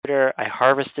computer. I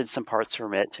harvested some parts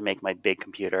from it to make my big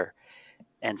computer.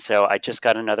 And so I just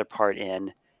got another part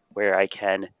in where I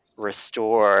can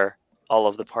restore all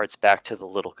of the parts back to the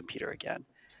little computer again.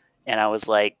 And I was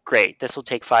like, great, this will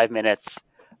take 5 minutes.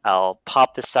 I'll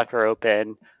pop this sucker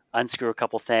open, unscrew a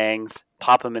couple things,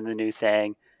 pop them in the new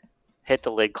thing, hit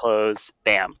the lid close,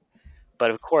 bam.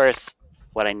 But of course,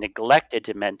 what I neglected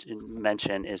to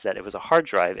mention is that it was a hard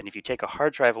drive. And if you take a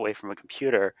hard drive away from a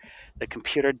computer, the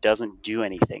computer doesn't do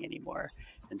anything anymore.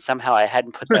 And somehow I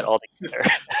hadn't put that all together.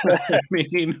 I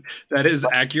mean, that is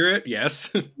accurate, yes.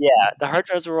 Yeah, the hard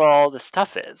drives were all the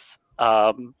stuff is.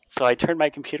 So I turned my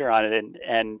computer on it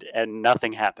and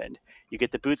nothing happened. You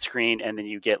get the boot screen and then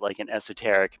you get like an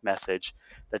esoteric message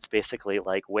that's basically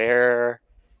like, where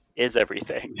is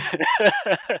everything?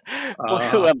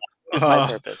 Who am I? What is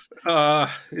my purpose?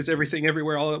 Is everything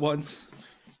everywhere all at once?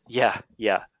 Yeah.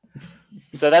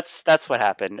 So that's what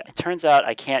happened. It turns out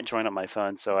I can't join on my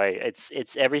phone, so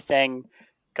it's everything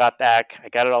got back. I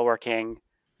got it all working,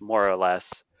 more or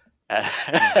less.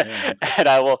 And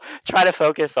I will try to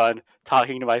focus on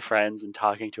talking to my friends and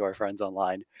talking to our friends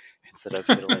online instead of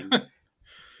fiddling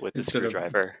with the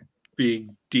screwdriver.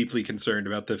 Being deeply concerned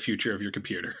about the future of your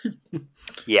computer.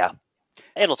 Yeah,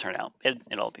 it'll turn out.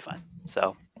 It'll be fine.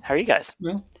 So, how are you guys?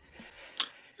 Well,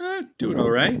 doing all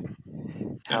right.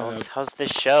 How's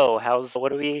this show?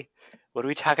 What are we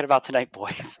talking about tonight,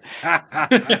 boys?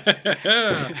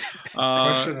 Question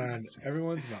on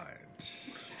everyone's mind.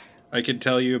 I can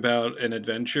tell you about an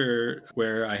adventure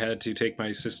where I had to take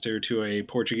my sister to a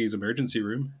Portuguese emergency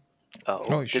room.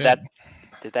 Oh, did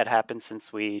that happen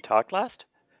since we talked last?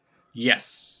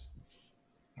 Yes.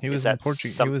 Is that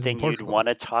something you'd want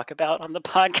to talk about on the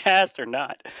podcast or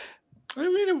not? I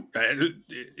mean,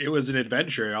 it was an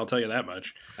adventure. I'll tell you that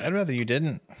much. I'd rather you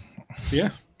didn't.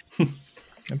 Yeah.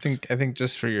 I think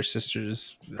just for your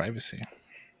sister's privacy.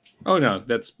 Oh no,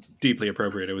 that's deeply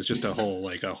appropriate. It was just a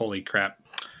whole holy crap.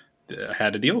 I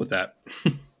had to deal with that.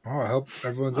 Oh, I hope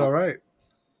everyone's all right.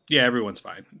 Yeah, everyone's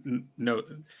fine. No,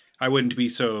 I wouldn't be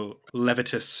so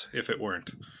levitous if it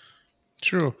weren't.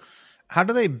 True. How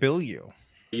do they bill you?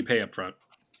 You pay up front.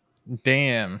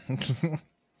 Damn.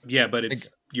 Yeah, but it's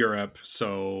Europe,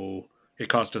 so it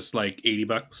cost us like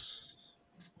 $80.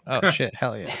 Oh shit!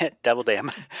 Hell yeah! Double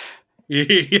damn.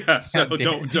 Yeah. So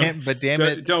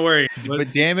don't worry.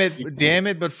 But damn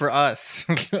it! But for us.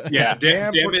 Yeah.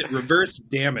 Damn it! Reverse.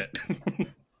 Damn it.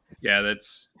 Yeah,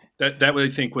 that I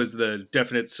think was the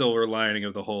definite silver lining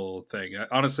of the whole thing.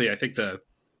 Honestly, I think the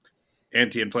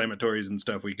anti-inflammatories and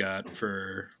stuff we got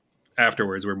for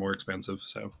afterwards were more expensive.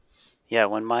 So. Yeah,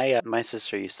 when my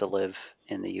sister used to live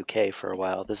in the UK for a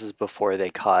while. This is before they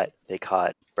caught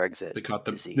Brexit. They caught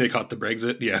the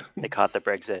Brexit. Yeah, they caught the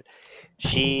Brexit.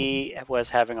 She was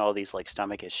having all these like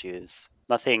stomach issues.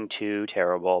 Nothing too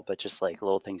terrible, but just like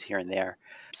little things here and there.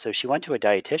 So she went to a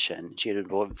dietitian. She had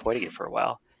been avoiding it for a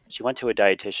while. She went to a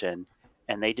dietitian,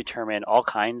 and they determined all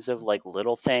kinds of like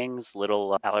little things,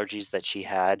 little allergies that she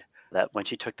had. That when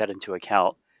she took that into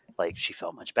account, like she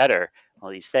felt much better. All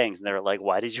these things, and they were like,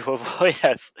 "Why did you avoid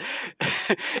us?"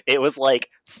 It was like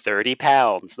 30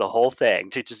 pounds, the whole thing,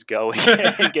 to just go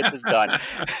and get this done.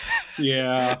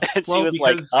 Yeah, and she was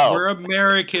because like, "Oh, we're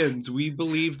Americans. We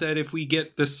believe that if we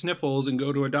get the sniffles and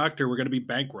go to a doctor, we're going to be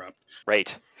bankrupt."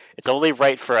 Right. It's only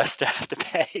right for us to have to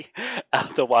pay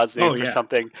out the wazoo for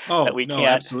something that we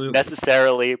can't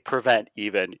necessarily prevent,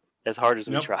 even as hard as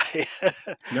we try.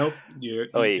 Nope.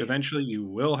 Eventually, you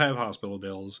will have hospital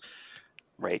bills.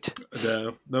 Right.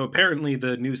 Though apparently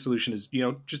the new solution is,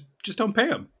 just don't pay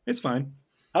them. It's fine.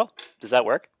 Oh, does that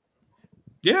work?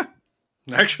 Yeah,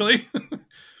 actually.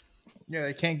 Yeah,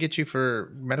 they can't get you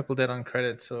for medical debt on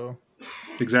credit, so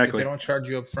exactly. If they don't charge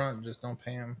you up front, just don't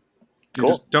pay them. Cool.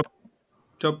 Just don't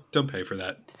pay for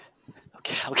that.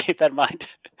 Okay, I'll keep that in mind.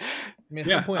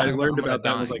 I learned about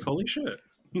that and was like, holy shit.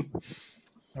 What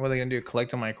are they gonna do?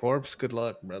 Collect on my corpse? Good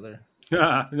luck, brother.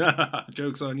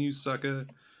 Joke's on you, sucker.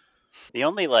 The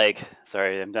only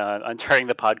sorry, I'm turning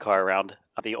the pod car around.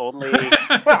 The only I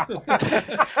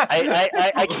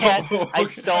can't. I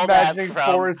stole that from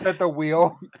Forrest at the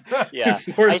wheel. Yeah,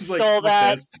 I stole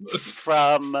that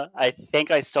from. I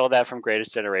think I stole that from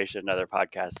Greatest Generation, another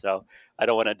podcast. So I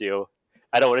don't want to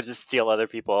just steal other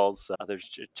people's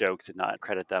jokes and not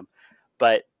credit them.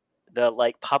 But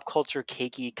the pop culture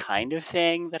cakey kind of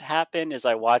thing that happened is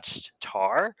I watched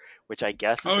Tar, which I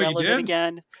guess is relevant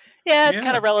again. Yeah, it's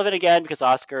kind of relevant again because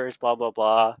Oscars, blah, blah,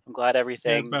 blah. I'm glad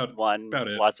everything won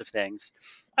lots of things.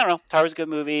 I don't know. Tar was a good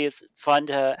movie. It's fun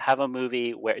to have a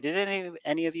movie where... Did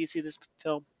any of you see this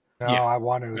film? No, I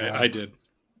want to. I did.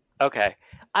 Okay.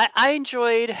 I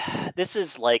enjoyed... This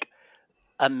is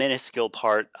a minuscule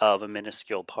part of a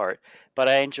minuscule part, but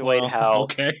I enjoyed Well, how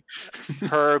okay.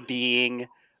 her being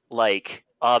like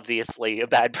obviously a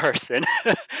bad person.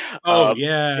 Oh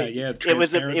yeah, yeah, It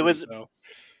was transparently so.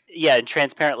 yeah, and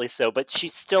transparently so, but she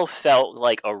still felt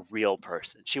like a real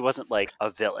person. She wasn't like a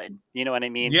villain. You know what I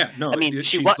mean? Yeah, no, I mean,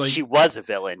 she's like she was a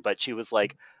villain, but she was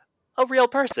like a real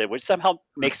person, which somehow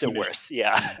makes it cartoonish. worse.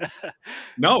 Yeah.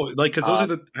 No, like because those are um,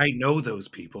 the I know those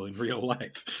people in real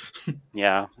life.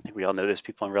 yeah, I think we all know those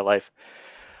people in real life.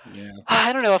 Yeah,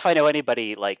 I don't know if I know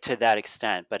anybody like to that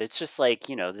extent, but it's just like,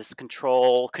 this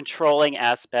controlling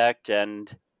aspect,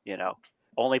 and,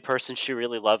 only person she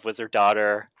really loved was her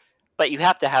daughter. But you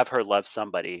have to have her love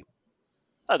somebody.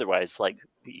 Otherwise, like,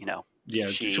 yeah. Well,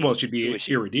 she she'd who be is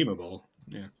she? irredeemable.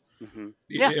 Yeah.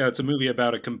 Yeah. Yeah, it's a movie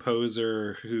about a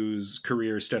composer whose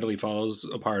career steadily falls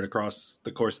apart across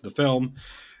the course of the film,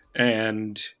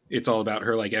 and it's all about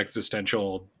her like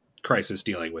existential crisis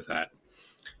dealing with that.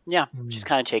 Yeah. She's Mm.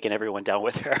 kind of taking everyone down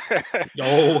with her.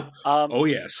 Oh, um, oh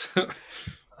yes,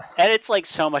 and it's like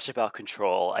so much about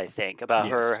control, I think, about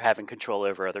her yes. having control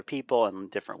over other people in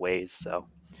different ways. So,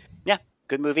 yeah,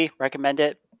 good movie. Recommend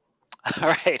it. All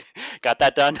right, got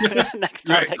that done. Next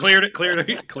Right, topic.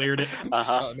 cleared it.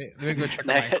 Uh-huh. Let me go check on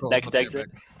my clothes. Next I'll be right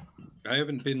exit. back. I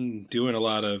haven't been doing a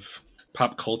lot of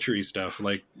pop culture stuff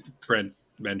like Brent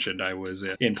mentioned. I was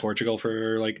in Portugal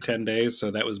for like 10 days,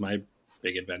 so that was my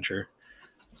big adventure.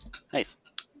 Nice.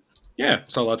 Yeah,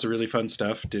 saw lots of really fun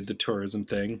stuff, did the tourism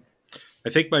thing. I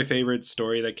think my favorite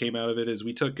story that came out of it is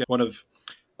we took one of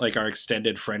like our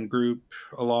extended friend group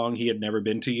along. He had never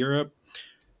been to Europe,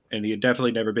 and he had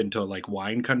definitely never been to like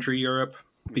wine country Europe,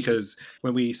 because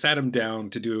when we sat him down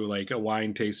to do like a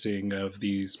wine tasting of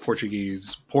these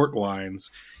Portuguese port wines,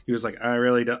 he was like, I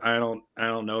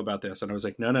don't know about this. And I was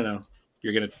like, no,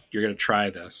 you're gonna try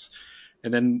this.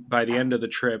 And then by the end of the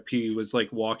trip, he was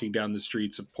like walking down the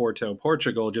streets of Porto,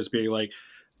 Portugal, just being like,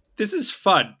 this is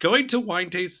fun. Going to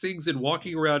wine tastings and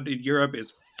walking around in Europe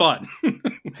is fun. And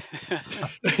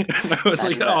I was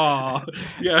like, Imagine that. oh,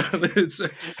 yeah,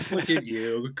 look at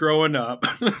you growing up.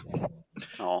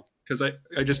 Oh, Because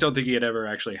I just don't think he had ever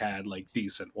actually had like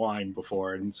decent wine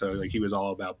before. And so like he was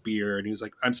all about beer, and he was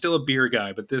like, I'm still a beer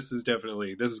guy, but this is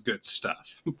good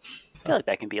stuff. I feel like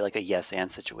that can be like a yes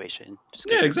and situation. Just because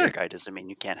Yeah, you're a beer exactly. guy doesn't mean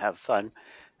you can't have fun,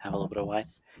 have a little bit of wine.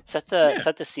 Yeah.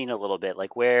 Set the scene a little bit.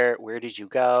 Like where did you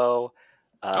go?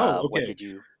 Oh, What okay. did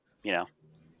you you know?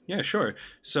 Yeah, sure. Give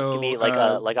So me like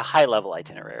a high level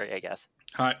itinerary, I guess.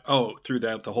 hi. Oh, through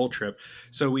the whole trip.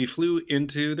 So we flew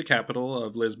into the capital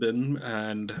of Lisbon,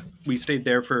 and we stayed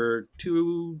there for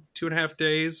 2.5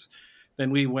 days.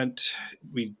 Then we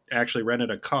actually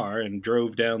rented a car and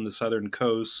drove down the southern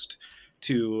coast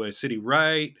to a city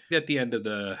right at the end of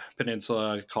the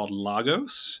peninsula called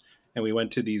Lagos. And we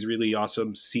went to these really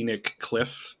awesome scenic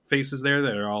cliff faces there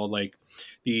that are all like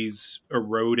these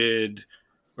eroded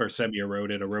or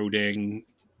semi-eroded, eroding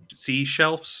sea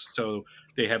shelves. So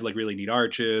they have like really neat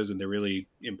arches, and they're really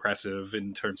impressive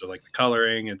in terms of like the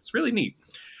coloring. It's really neat.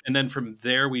 And then from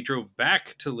there, we drove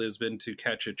back to Lisbon to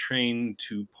catch a train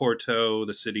to Porto,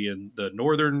 the city in the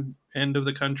northern end of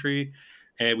the country.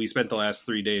 And we spent the last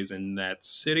 3 days in that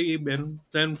city and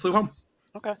then flew home.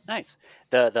 Okay, nice.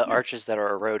 The Yeah. arches that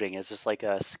are eroding, is this like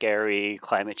a scary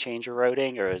climate change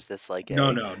eroding, or is this like No,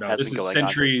 a no, no. has This been is going on for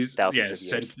centuries,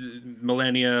 thousands yeah, of years?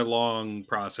 millennia long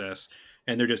process.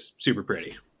 And they're just super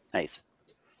pretty. Nice.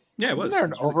 Yeah, it Isn't was. there It an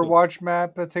was really cool. Overwatch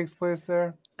map that takes place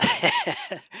there?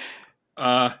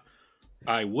 Uh,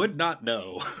 I would not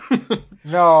know.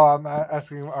 No, I'm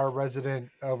asking our resident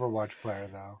Overwatch player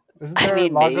though. Isn't I there a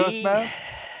mean, Lagos map?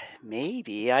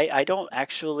 maybe. I don't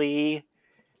actually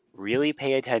really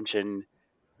pay attention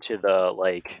to the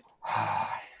like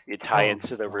the Killing tie-ins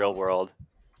to the real myself. world.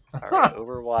 All right,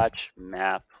 Overwatch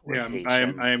map Yeah, I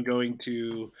locations. am going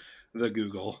to the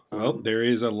Google. Well, Um, there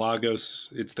is a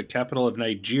Lagos. It's the capital of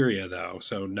Nigeria, though,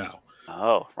 so no.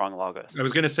 oh, wrong Lagos. I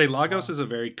was going to say Lagos Oh. is a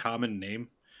very common name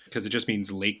because it just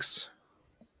means lakes.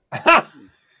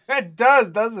 It does,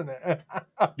 doesn't it?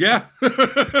 Yeah.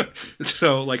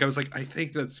 So, like, I was like, I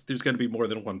think there's going to be more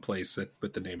than one place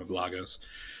with the name of Lagos,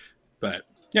 but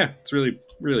yeah, it's really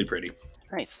really pretty.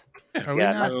 Nice. Yeah. Are we Yeah,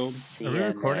 I'm not not? So Are we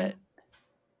seeing recording? it.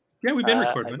 yeah, we've been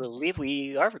recording. I believe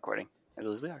we are recording. I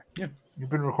believe we are. Yeah, You've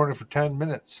been recording for 10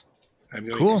 minutes. I'm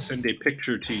going Cool. to send a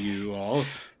picture to you all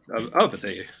of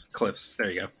the cliffs.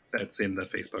 There you go. That's in the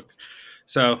Facebook.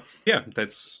 So yeah,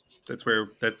 that's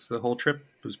the whole trip.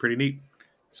 It was pretty neat.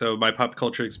 So my pop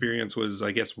culture experience was,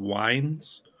 I guess,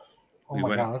 wines. Oh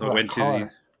my god, look We at that went to the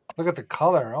color. Look at the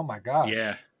color. Oh my gosh.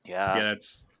 yeah Yeah.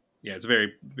 that's it's a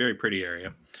very very pretty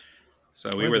area. So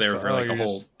we Where were the there fu- for oh, like a you're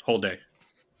just whole day.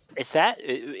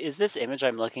 Is this image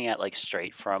I'm looking at like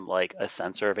straight from like a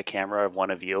sensor of a camera of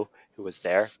one of you who was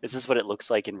there? Is this what it looks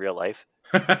like in real life?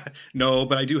 No,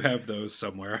 but I do have those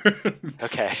somewhere.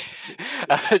 Okay.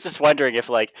 I was just wondering if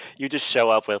like you just show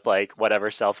up with like whatever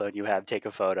cell phone you have, take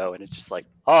a photo, and it's just like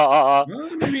Well,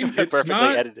 I mean, perfectly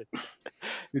edited.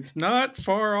 it's not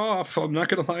far off. I'm not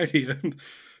going to lie to you.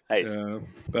 Nice.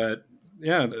 But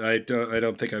yeah, I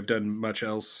don't think I've done much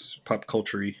else pop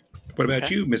culture-y. What about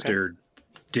Okay, you, okay. Mr.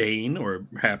 Dane, or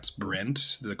perhaps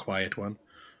Brent, the quiet one?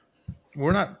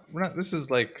 We're not. This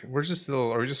is like we're just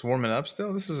still. Are we just warming up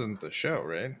still? This isn't the show,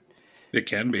 right? It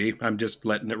can be. I'm just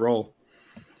letting it roll.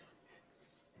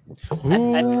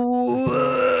 Ooh.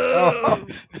 Oh.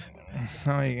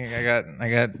 I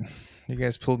got. You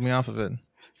guys pulled me off of it.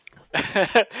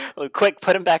 Well, quick,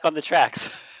 put him back on the tracks.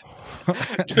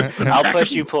 I'll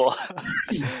push, you pull.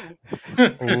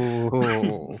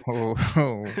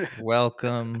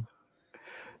 Welcome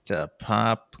to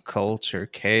Pop Culture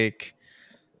Cake.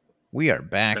 We are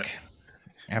back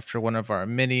after one of our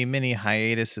many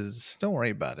hiatuses. Don't worry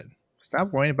about it.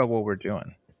 Stop worrying about what we're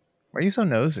doing. Why are you so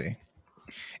nosy?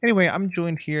 Anyway, I'm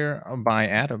joined here by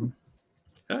Adam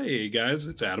Hey guys,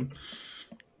 it's Adam.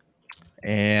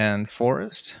 and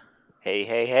Forrest. Hey,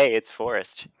 it's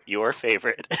Forrest, your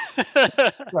favorite.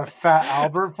 The fat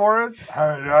Albert for us.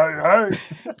 Hey.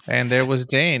 And there was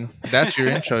Dane. That's your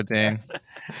intro, Dane.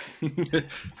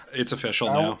 It's official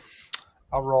now.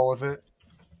 I'll roll with it.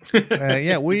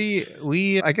 Yeah,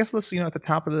 we I guess let's at the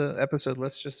top of the episode,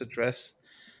 let's just address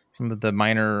some of the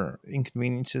minor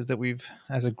inconveniences that we've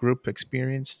as a group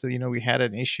experienced. So, we had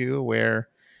an issue where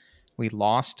we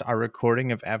lost our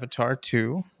recording of Avatar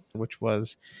 2, which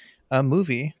was a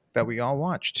movie that we all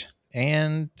watched.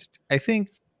 And I think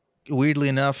weirdly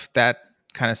enough, that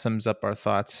kind of sums up our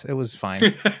thoughts. It was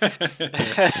fine.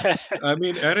 I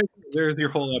mean, there's your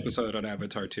whole episode on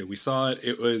Avatar 2. We saw it.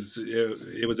 It was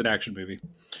an action movie.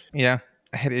 Yeah,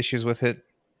 I had issues with it.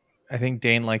 I think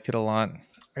Dane liked it a lot.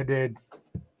 I did.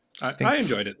 I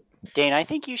enjoyed it. Dane, I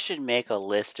think you should make a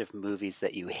list of movies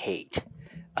that you hate.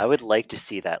 I would like to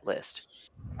see that list.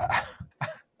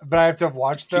 But I have to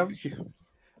watch them.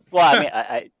 Well, I mean,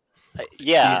 I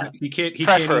yeah. He can't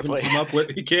Preferably.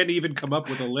 he can't even come up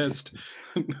with a list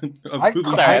of I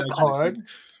movies. could.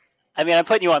 I mean, I'm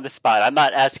putting you on the spot. I'm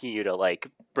not asking you to like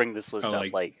bring this list Oh,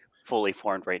 up like fully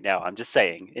formed right now. I'm just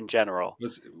saying in general.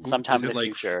 Sometime in the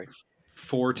future.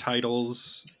 4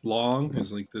 titles long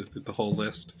is like the whole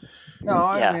list. No,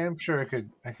 Yeah. I mean, I'm sure I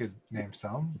could name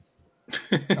some.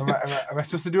 Am I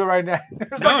supposed to do it right now?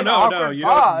 There's No, like no, an no, awkward you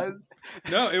pause.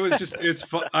 No, it was just it's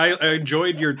fun. I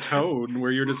enjoyed your tone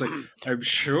where you're just like, I'm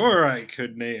sure I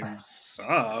could name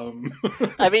some.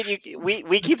 I mean,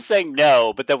 we keep saying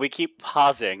no, but then we keep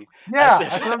pausing. Yeah, as if,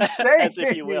 that's what I'm saying. As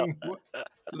if you will.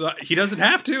 He doesn't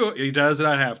have to. He does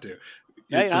not have to.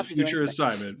 No, you It's don't a have to do future anything.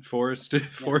 assignment.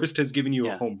 Forrest has given you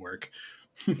Yeah. homework.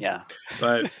 Yeah.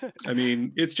 But I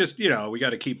mean, it's just we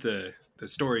got to keep the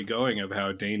story going of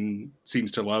how Dane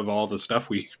seems to love all the stuff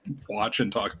we watch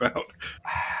and talk about.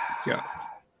 Yeah.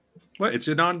 Well, it's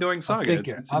an ongoing saga.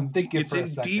 I'm thinking it's for a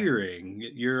second. endearing.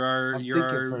 You're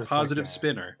our positive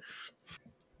spinner.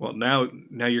 Well, now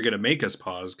you're going to make us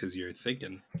pause because you're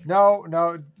thinking. No,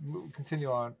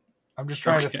 continue on. I'm just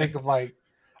trying to think of like.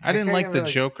 I didn't like the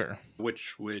Joker.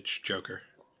 Which Joker?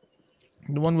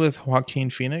 The one with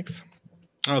Joaquin Phoenix.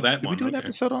 Oh, that Did one. Did we do an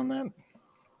episode on that?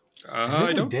 I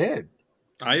think we did.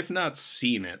 I've not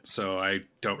seen it, so I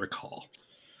don't recall.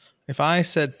 If I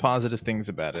said positive things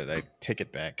about it, I take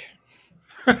it back.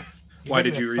 Why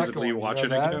did you recently watch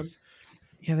it again?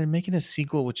 Yeah, they're making a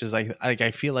sequel, which is like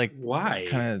I feel like why?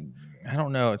 Kind of, I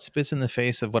don't know. It spits in the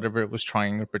face of whatever it was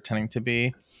trying or pretending to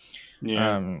be.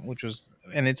 Yeah. Which was,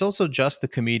 and it's also just the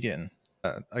comedian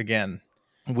again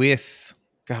with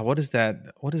God. What is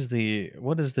that? What is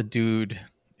the dude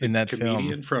in that comedian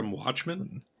film from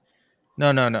Watchmen?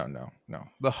 No.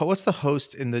 What's the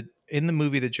host in the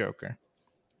movie The Joker?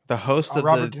 The host of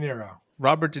Robert De Niro.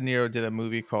 Robert De Niro did a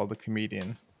movie called The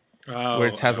Comedian, where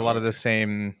it has a lot of the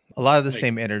same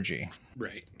energy.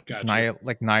 Right. Gotcha.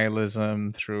 Like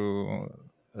nihilism through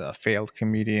a failed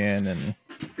comedian and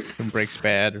from Breaks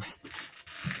Bad.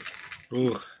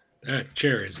 Oh, that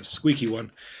chair is a squeaky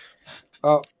one.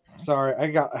 Oh, sorry. I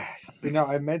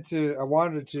wanted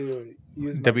to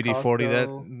use my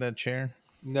WD-40 that chair.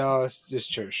 No, it's just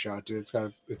chair shot, dude.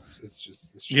 It's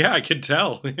just. Yeah, I can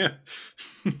tell. Yeah.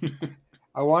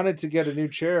 I wanted to get a new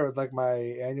chair with like my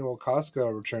annual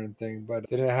Costco return thing, but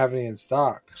they didn't have any in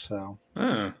stock, so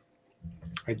I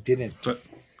didn't. But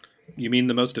you mean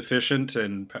the most efficient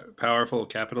and powerful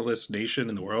capitalist nation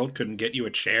in the world couldn't get you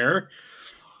a chair?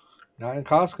 Not in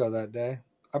Costco that day.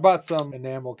 I bought some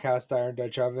enamel cast iron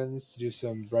Dutch ovens to do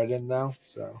some bread in now.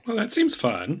 So, well, that seems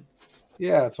fun.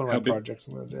 Yeah, it's one of How my big? projects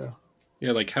I'm gonna do.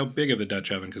 Yeah, like how big of a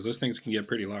Dutch oven? Because those things can get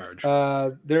pretty large.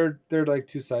 They're like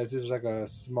two sizes. There's like a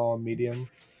small and medium.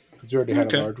 Because we already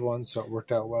had a large one, so it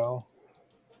worked out well.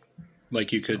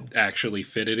 Like you could actually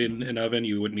fit it in an oven.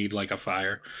 You would need like a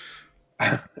fire.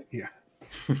 Yeah.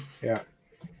 Yeah.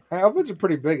 Ovens are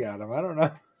pretty big, Adam. I don't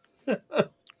know.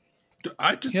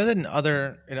 I just that in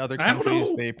other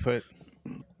countries they put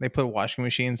washing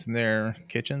machines in their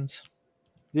kitchens.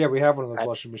 Yeah, we have one of those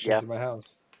washing machines in my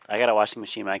house. I got a washing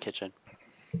machine in my kitchen.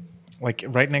 Like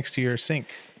right next to your sink.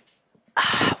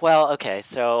 Well, okay,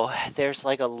 so there's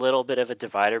like a little bit of a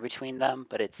divider between them,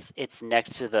 but it's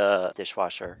next to the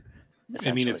dishwasher.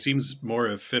 I mean, it seems more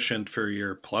efficient for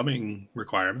your plumbing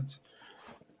requirements.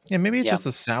 Yeah, maybe it's just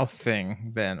a South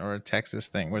thing then, or a Texas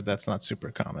thing where that's not super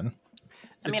common.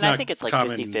 I mean, I think it's like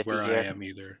 50-50 where here. I am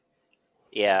either.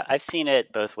 Yeah, I've seen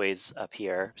it both ways up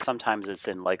here. Sometimes it's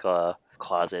in like a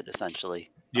closet,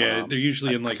 essentially. Yeah, they're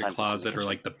usually in like a closet or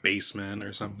like the basement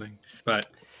or something. But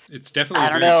it's definitely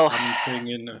a very common thing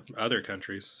in other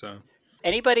countries. So,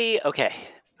 anybody? Okay,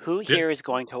 who here is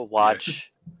going to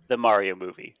watch the Mario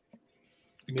movie?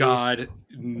 God,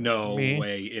 no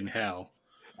way in hell.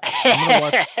 I'm gonna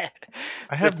watch.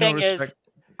 I have no respect.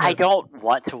 I don't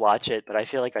want to watch it, but I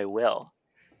feel like I will.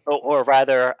 Or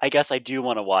rather, I guess I do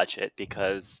want to watch it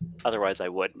because otherwise I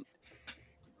wouldn't.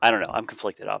 I don't know. I'm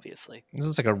conflicted, obviously. This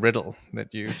is like a riddle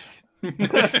that you've...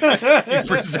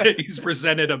 he's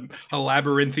presented a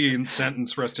labyrinthian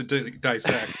sentence for us to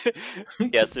dissect.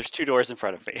 Yes, there's 2 doors in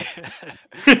front of me.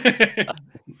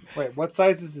 Wait, what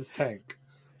size is this tank?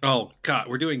 Oh God,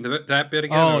 we're doing that bit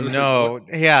again. Oh no,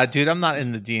 yeah, dude, I'm not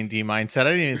in the D&D mindset.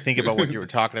 I didn't even think about what you were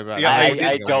talking about. Yeah,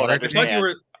 I don't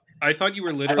understand. I thought you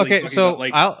were literally okay. So about,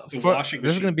 like,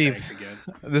 this is going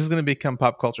to become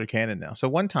pop culture canon now. So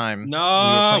one time,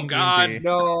 no,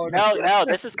 no,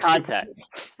 this is content.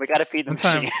 We got to feed the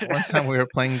machine. One time we were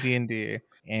playing D&D,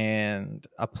 and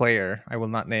a player I will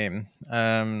not name.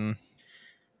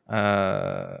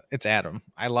 It's Adam.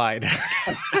 I lied.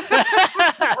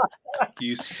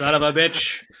 You son of a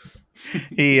bitch.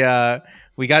 We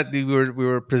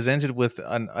were presented with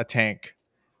a tank.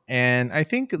 And I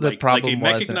think the problem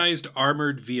was... Like a mechanized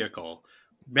armored vehicle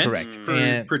meant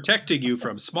for protecting you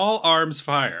from small arms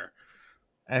fire.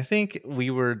 I think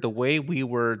the way we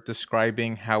were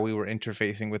describing how we were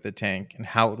interfacing with the tank and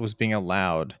how it was being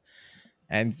allowed.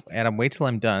 And Adam, wait till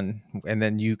I'm done, and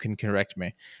then you can correct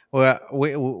me. Well,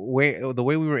 the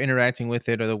way we were interacting with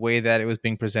it, or the way that it was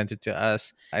being presented to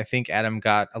us, I think Adam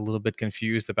got a little bit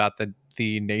confused about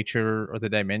the nature or the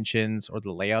dimensions or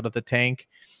the layout of the tank.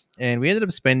 And we ended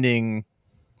up spending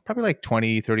probably like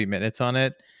 20, 30 minutes on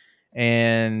it.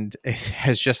 And it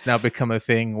has just now become a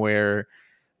thing where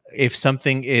if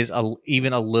something is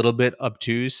even a little bit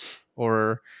obtuse,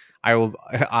 or I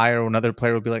or another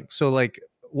player will be like, so like,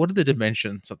 what are the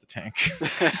dimensions of the tank?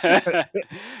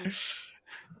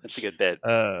 That's a good bit.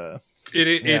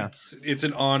 It's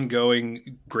an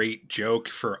ongoing great joke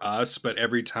for us, but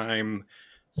every time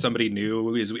somebody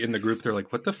new is in the group, they're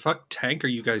like, what the fuck tank are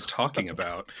you guys talking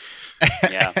about?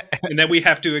 Yeah. And then we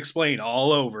have to explain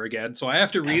all over again. So I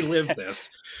have to relive this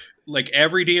like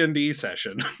every D&D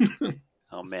session.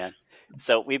 Oh, man.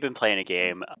 So we've been playing a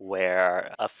game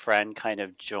where a friend kind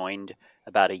of joined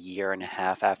about 1.5 years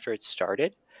after it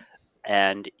started.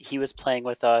 And he was playing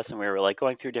with us, and we were like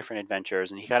going through different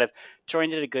adventures, and he kind of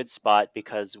joined at a good spot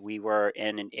because we were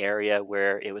in an area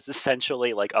where it was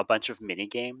essentially like a bunch of mini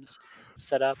games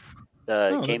set up.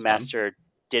 The game master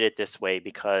did it this way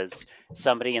because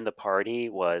somebody in the party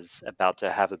was about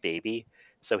to have a baby.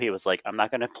 So he was like, I'm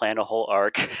not going to plan a whole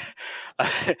arc.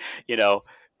 I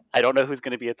don't know who's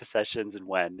going to be at the sessions and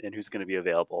when and who's going to be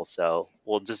available. So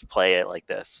we'll just play it like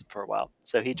this for a while.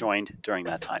 So he joined during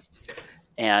that time.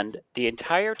 And the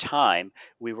entire time,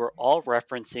 we were all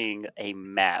referencing a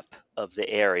map of the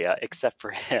area, except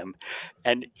for him.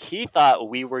 And he thought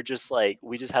we were just like,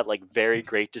 we just had like very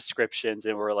great descriptions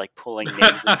and we were like pulling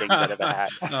names and things out of a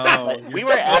hat. But we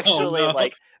were actually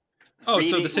like...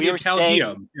 so the city of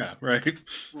Chaldeum. Yeah, right.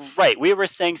 Right. We were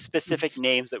saying specific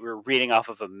names that we were reading off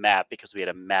of a map because we had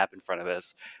a map in front of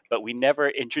us, but we never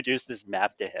introduced this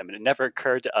map to him, and it never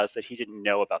occurred to us that he didn't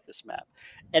know about this map.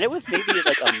 And it was maybe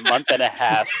like 1.5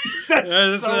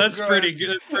 months. That's pretty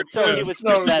good. So he was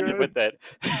presented with it.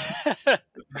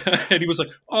 And he was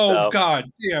like, oh,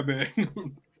 God damn it.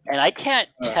 And I can't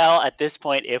tell at this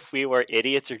point if we were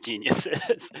idiots or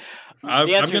geniuses. I'm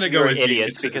going to go with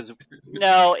idiots because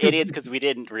we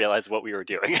didn't realize what we were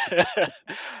doing.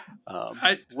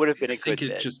 Would have been a good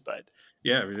bit, but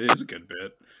yeah, it is a good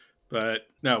bit. But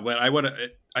no, but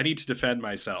I need to defend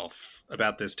myself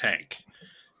about this tank.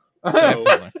 So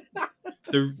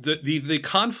the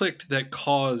conflict that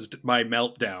caused my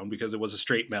meltdown, because it was a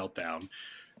straight meltdown,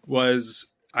 was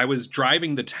I was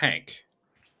driving the tank,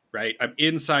 right? I'm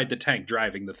inside the tank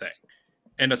driving the thing.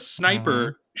 And a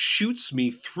sniper shoots me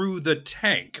through the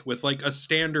tank with like a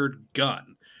standard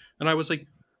gun. And I was like,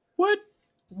 what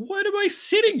am I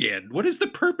sitting in? What is the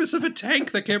purpose of a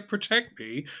tank that can't protect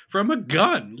me from a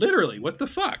gun? Literally, what the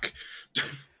fuck?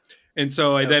 And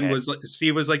so I then was like,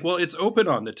 Steve was like, well, it's open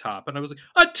on the top. And I was like,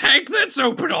 a tank that's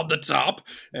open on the top.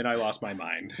 And I lost my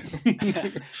mind.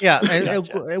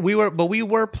 Gotcha. we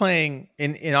were playing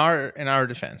in our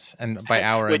defense, and by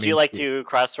our would I mean you like Steve. to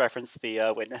cross-reference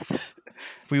the witness?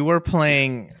 We were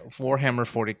playing Warhammer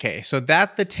 40K, so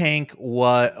that the tank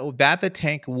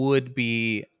would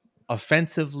be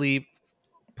offensively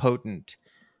potent,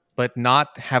 but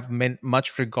not have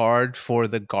much regard for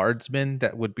the guardsmen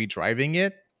that would be driving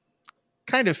it.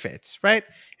 Kind of fits, right?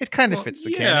 It kind of fits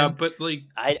the canon. But like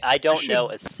I don't know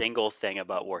a single thing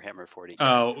about Warhammer 40K.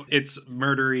 Oh, it's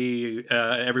murdery.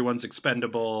 Everyone's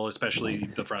expendable, especially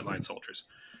the frontline soldiers.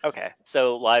 Okay,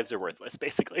 so lives are worthless,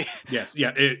 basically. Yes, yeah,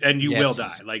 and you will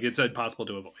die. Like, it's impossible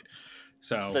to avoid.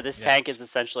 So this tank is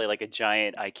essentially like a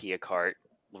giant IKEA cart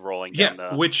rolling down the...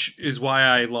 which is why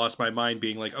I lost my mind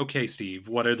being like, okay, Steve,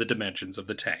 what are the dimensions of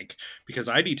the tank? Because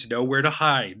I need to know where to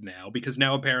hide now, because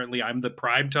now apparently I'm the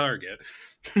prime target.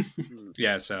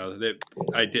 Yeah, so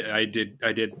I did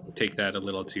take that a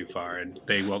little too far, and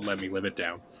they won't let me live it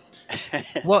down.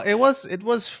 Well, it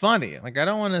was funny. Like, I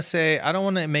don't want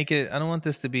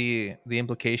this to be the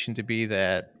implication to be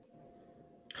that.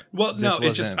 Well, no,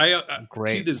 it's just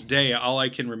to this day, all I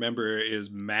can remember is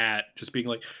Matt just being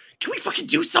like, "Can we fucking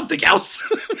do something else?"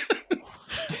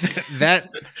 That's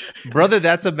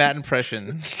a Matt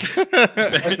impression.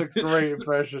 That's a great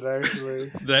impression, actually.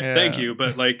 Thank you,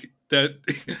 but like that,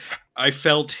 I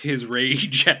felt his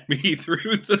rage at me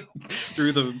through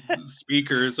the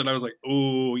speakers, and I was like,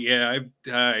 "Oh yeah,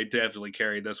 I definitely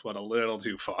carried this one a little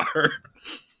too far."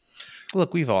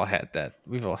 Look, we've all had that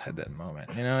moment.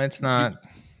 It's not.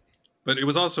 But it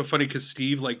was also funny because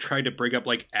Steve like tried to bring up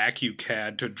like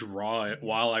AccuCAD to draw it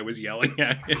while I was yelling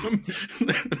at him.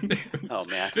 Oh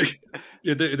man,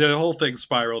 the whole thing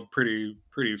spiraled pretty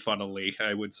funnily,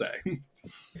 I would say.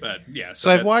 But yeah, so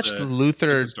I've watched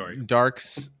Luther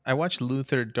Dark's. I watched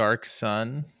Luther Dark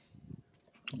Sun.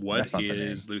 What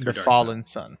is Luther the Dark Fallen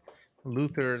Sun?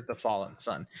 Luther the Fallen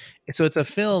Sun. So it's a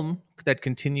film that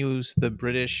continues the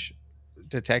British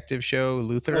detective show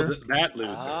Luther. That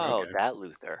Luther. Oh, okay. That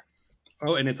Luther.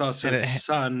 Oh, and it's also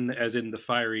sun as in the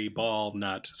fiery ball,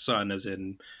 not son as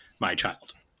in my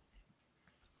child.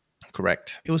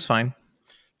 Correct. It was fine.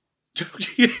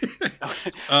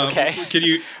 Okay. Can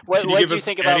you what do you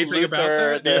think about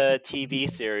Luther, the TV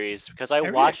series? Because I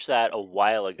watched that a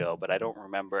while ago, but I don't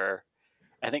remember.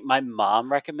 I think my mom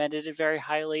recommended it very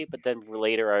highly, but then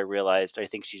later I realized I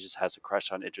think she just has a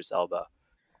crush on Idris Elba.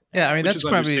 Yeah, I mean that's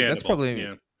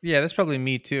probably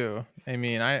me too. I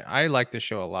mean, I like the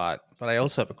show a lot, but I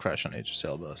also have a crush on Idris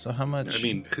Elba. So how much? I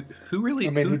mean,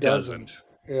 who doesn't?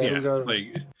 Yeah,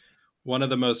 like one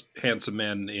of the most handsome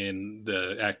men in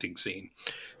the acting scene.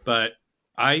 But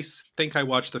I think I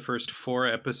watched the first 4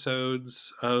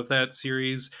 episodes of that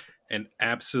series and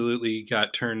absolutely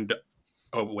got turned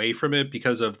away from it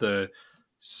because of the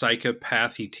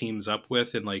psychopath he teams up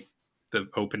with in like the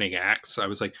opening acts. I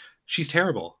was like, she's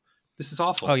terrible. This is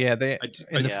awful. Oh yeah, the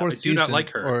fourth season, I do not like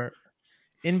her. Or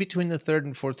in between the 3rd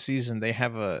and 4th season, they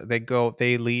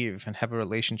leave and have a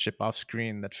relationship off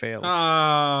screen that fails.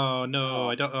 Oh no,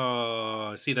 I don't.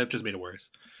 Oh, see, that just made it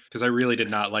worse because I really did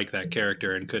not like that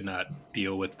character and could not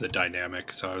deal with the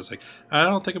dynamic. So I was like, I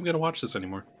don't think I'm going to watch this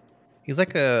anymore. He's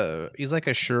like a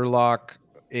Sherlock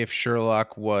if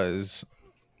Sherlock was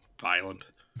violent.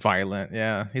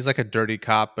 Yeah, he's like a dirty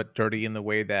cop, but dirty in the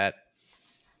way that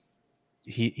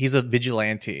he's a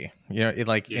vigilante. He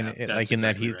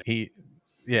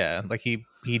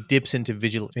dips into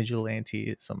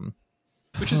vigilanteism,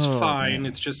 which is fine. Man.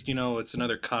 It's just it's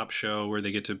another cop show where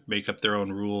they get to make up their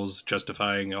own rules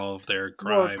justifying all of their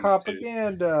crimes. More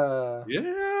propaganda.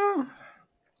 Yeah.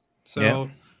 So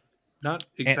not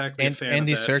exactly a fan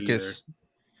Andy of that Serkis. either.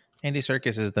 Andy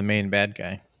Serkis is the main bad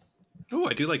guy. Oh,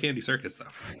 I do like Andy Serkis though.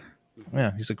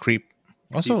 Yeah, he's a creep.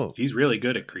 Also, he's really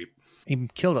good at creep. He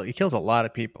kills a lot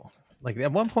of people. Like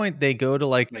at one point, they go to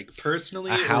like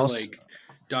personally, a house, or like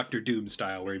Doctor Doom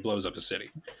style, where he blows up a city.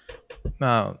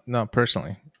 No,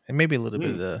 personally, and maybe a little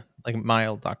bit of the like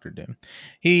mild Doctor Doom.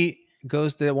 He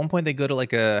goes to, at one point they go to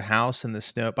like a house in the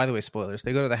snow. By the way, spoilers.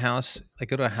 They go to the house. They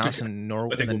go to a house in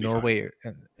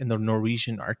in the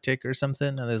Norwegian Arctic or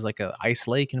something. And there's like a ice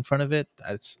lake in front of it.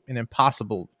 It's an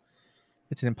impossible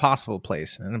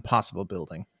place, an impossible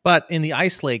building. But in the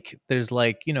ice lake, there's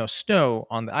like, snow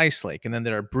on the ice lake, and then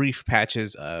there are brief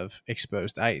patches of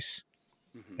exposed ice.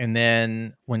 Mm-hmm. And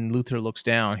then when Luther looks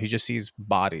down, he just sees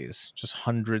bodies, just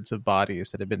hundreds of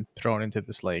bodies that have been thrown into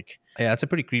this lake. Yeah, it's a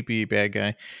pretty creepy bad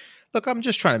guy. Look, I'm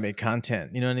just trying to make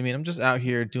content. You know what I mean? I'm just out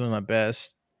here doing my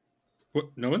best. Well,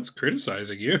 no one's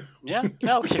criticizing you. Yeah,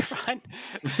 no, you're fine.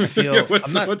 I feel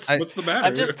what's the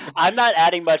matter? I'm not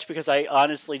adding much because I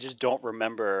honestly just don't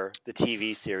remember the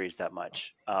TV series that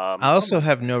much. I also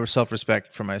have no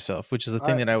self-respect for myself, which is the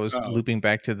thing that I was looping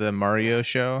back to the Mario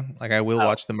show. Like, I will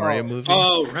watch the Mario movie.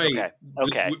 Oh, right.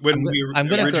 Okay. When we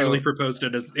originally proposed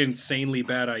an insanely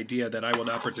bad idea that I will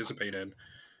not participate in.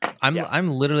 I'm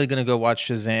literally gonna go watch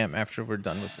Shazam after we're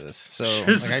done with this. So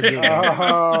that's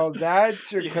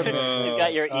your commitment. You've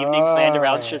got your evening planned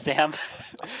around Shazam.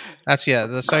 That's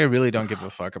why I really don't give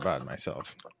a fuck about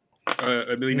myself.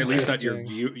 I mean, at least not your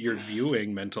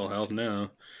viewing mental health. No,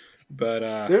 but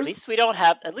at least we don't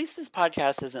have. At least this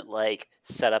podcast isn't like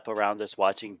set up around us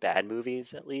watching bad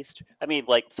movies. At least, I mean,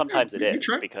 like sometimes it is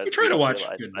because we try to watch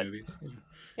good movies.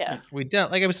 Yeah, we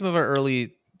don't like some of our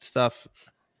early stuff.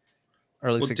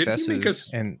 Early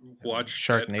successes and watch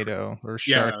Sharknado or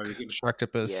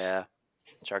Sharktopus. Yeah,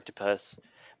 Sharktopus.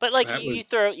 But like you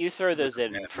throw those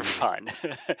in for fun.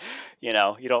 You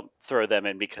don't throw them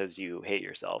in because you hate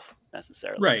yourself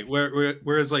necessarily. Right.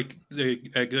 Whereas like a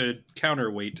good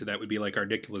counterweight to that would be like our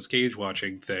Nicolas Cage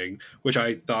watching thing, which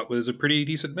I thought was a pretty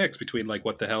decent mix between like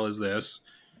what the hell is this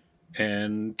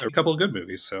and a couple of good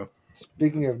movies. So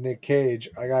speaking of Nick Cage,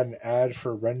 I got an ad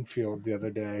for Renfield the other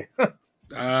day.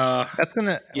 That's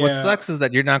gonna. Yeah. What sucks is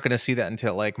that you're not gonna see that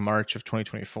until like March of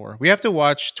 2024. We have to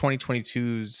watch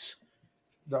 2022's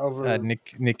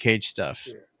Nick Cage stuff.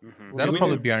 Yeah. Mm-hmm. That'll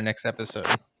probably be our next episode.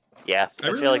 Yeah,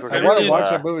 I feel like we're gonna. I want to watch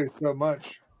that movie so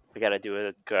much. We got to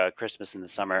do a Christmas in the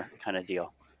summer kind of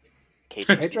deal.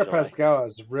 Pedro Pascal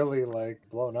is really like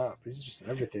blown up. He's just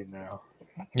everything now.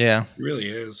 Yeah, he really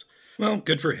is. Well,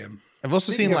 good for him. I've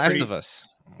also seen Last of Us.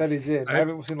 That he's in. I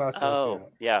haven't seen Last of Us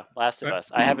yet. Yeah, Last of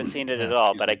Us. I haven't seen it at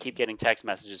all, but I keep getting text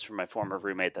messages from my former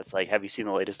roommate that's like, have you seen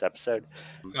the latest episode?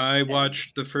 I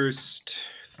watched the first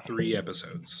 3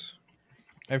 episodes.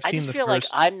 I just feel like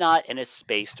I'm not in a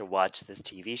space to watch this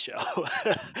TV show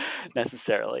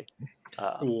necessarily.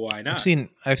 Why not?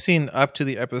 I've seen up to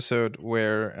the episode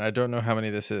where, I don't know how many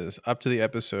this is, up to the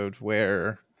episode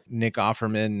where Nick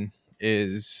Offerman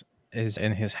is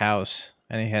in his house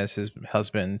and he has his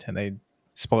husband and they...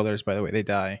 Spoilers, by the way, they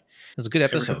die. It was a good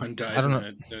episode. Everyone dies. I don't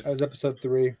know. That was episode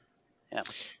 3. Yeah.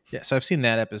 So I've seen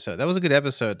that episode. That was a good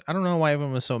episode. I don't know why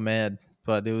everyone was so mad,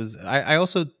 but it was. I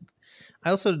also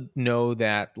know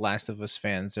that Last of Us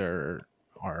fans are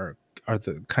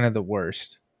the kind of the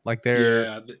worst. Like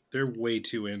they're way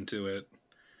too into it.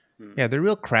 Yeah, they're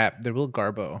real crap. They're real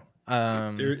garbo.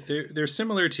 They're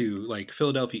similar to like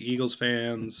Philadelphia Eagles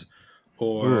fans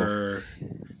or.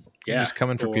 Yeah, just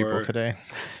coming for people today.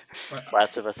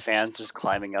 Last of Us fans just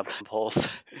climbing up poles.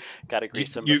 Got to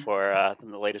grease them before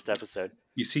the latest episode.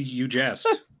 You see, you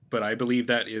jest, but I believe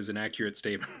that is an accurate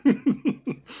statement.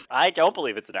 I don't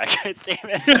believe it's an accurate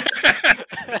statement.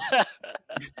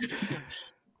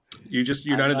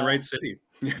 You're not in the right city.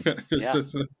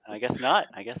 I guess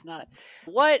not.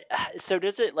 What? So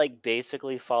does it like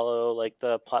basically follow like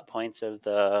the plot points of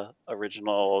the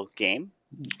original game?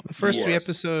 The first 3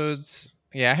 episodes.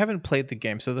 Yeah, I haven't played the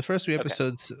game, so the first 3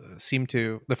 episodes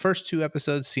the first 2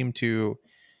 episodes seem to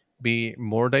be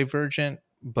more divergent,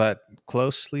 but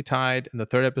closely tied, and the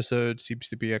 3rd episode seems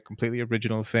to be a completely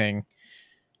original thing.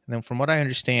 And then from what I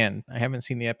understand, I haven't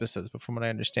seen the episodes, but from what I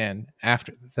understand,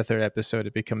 after the 3rd episode,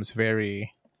 it becomes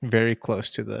very, very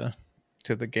close to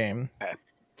the game. Okay.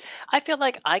 I feel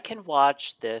like I can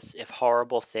watch this if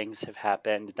horrible things have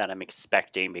happened that I'm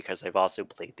expecting because I've also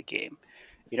played the game.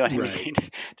 You know what I mean?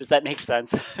 Does that make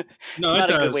sense? No, it's not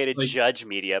a good way to judge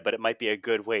media, but it might be a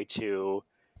good way to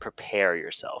prepare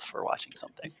yourself for watching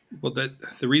something. Well,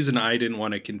 the reason I didn't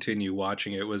want to continue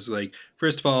watching it was like,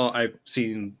 first of all, I've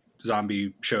seen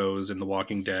zombie shows and The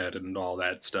Walking Dead and all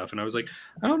that stuff, and I was like,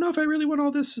 I don't know if I really want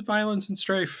all this violence and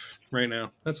strife right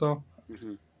now. That's all.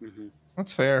 Mm-hmm. Mm-hmm.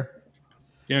 That's fair.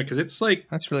 Yeah, because it's like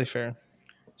that's really fair.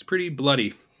 It's pretty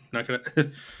bloody. Not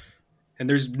gonna, and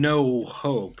there's no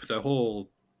hope.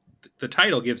 The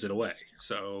title gives it away.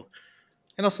 So,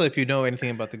 and also if you know anything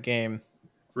about the game,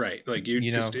 right? Like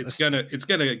it's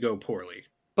gonna go poorly.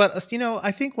 But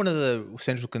I think one of the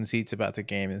central conceits about the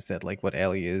game is that like what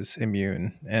Ellie is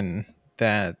immune, and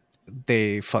that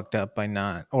they fucked up by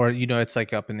not, or it's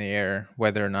like up in the air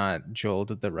whether or not Joel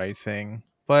did the right thing.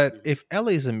 But if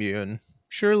Ellie's immune,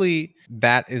 surely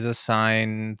that is a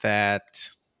sign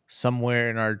that somewhere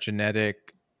in our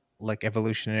genetic, like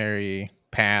evolutionary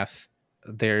path,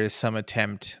 there is some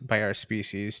attempt by our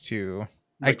species to.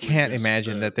 I can't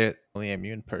imagine that they're the only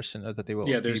immune person, or that they will.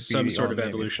 There's be some the sort of only immune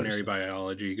evolutionary person.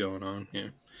 biology going on. Yeah.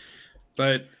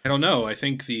 But I don't know. I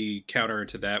think the counter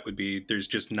to that would be there's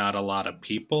just not a lot of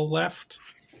people left.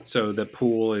 So the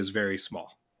pool is very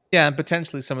small. Yeah, and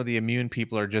potentially some of the immune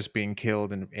people are just being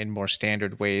killed in more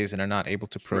standard ways and are not able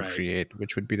to procreate,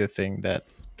 which would be the thing that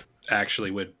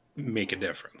actually would make a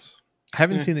difference. I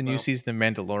haven't seen the new season of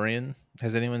Mandalorian.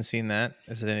 Has anyone seen that?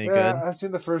 Is it any good? I've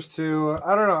seen the first two.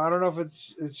 I don't know. I don't know if it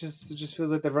just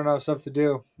feels like they've run out of stuff to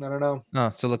do. I don't know. Oh,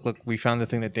 so look, we found the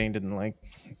thing that Dane didn't like.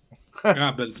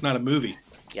 But it's not a movie.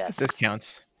 Yes, this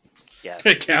counts. Yes,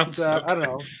 it counts. Okay. I don't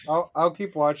know. I'll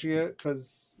keep watching it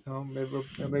because maybe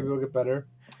we'll get better.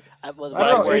 What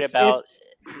I'm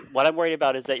worried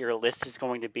about is that your list is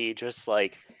going to be just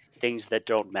like things that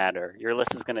don't matter. Your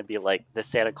list is going to be like the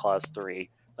Santa Claus 3.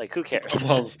 Like, who cares?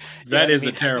 Well, that is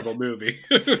a terrible movie.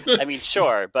 I mean,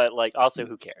 sure, but like, also,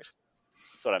 who cares?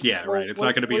 That's what I'm saying. Right. It's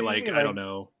not going to be like, I don't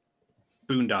know,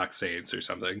 Boondock Saints or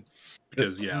something.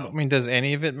 Because, I mean, does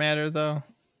any of it matter, though?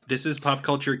 This is pop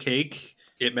culture cake.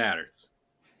 It matters.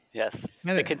 Yes.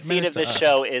 The conceit of this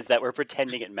show is that we're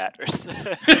pretending it matters.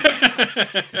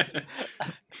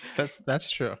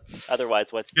 That's true.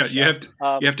 Otherwise, what's the show?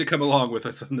 You have to come along with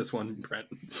us on this one, Brent.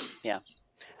 Yeah.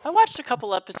 I watched a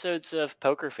couple episodes of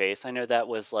Poker Face. I know that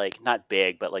was like not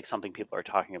big, but like something people are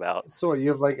talking about. So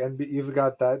you've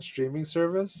got that streaming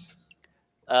service?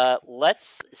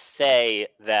 Let's say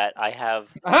that I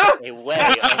have a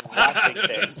way of watching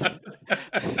things.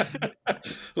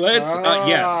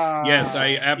 Yes,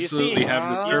 I absolutely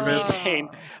have the service.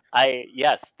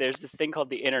 Yes, there's this thing called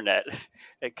the internet.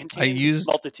 It contains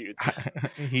multitudes.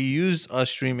 He used a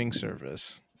streaming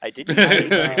service. I did use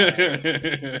a streaming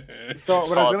service. So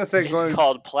what I was going to say, it's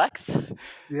called Plex.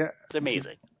 Yeah, it's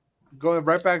amazing. Going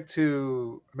right back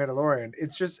to Mandalorian,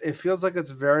 it feels like it's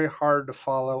very hard to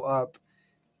follow up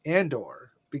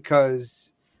Andor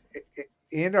because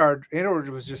Andor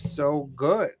was just so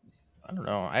good. I don't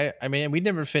know. I mean, we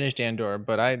never finished Andor,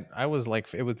 but I was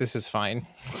like, this is fine.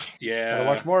 Yeah, gotta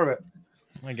watch more of it.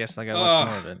 I guess I gotta watch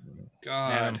more of it.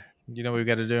 God, you know what we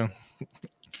got to do.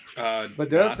 But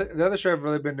the other show I've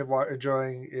really been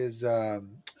enjoying is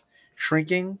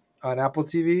Shrinking on Apple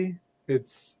TV.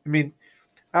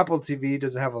 Apple TV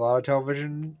doesn't have a lot of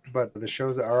television, but the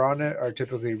shows that are on it are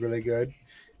typically really good.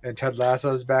 And Ted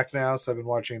Lasso's back now, so I've been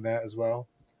watching that as well.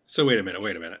 So wait a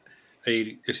minute.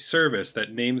 A service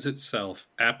that names itself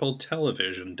Apple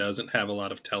Television doesn't have a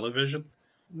lot of television?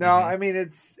 No, I mean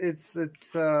it's I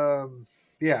don't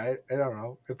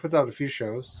know. It puts out a few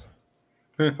shows.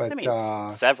 But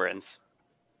Severance,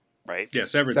 right? Yeah,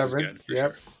 Severance is good.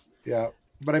 Yep. Sure. Yeah.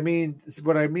 But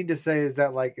what I mean to say is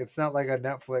that like it's not like a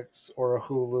Netflix or a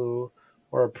Hulu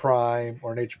or a Prime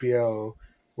or an HBO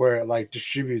where it like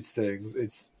distributes things.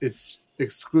 It's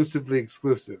exclusively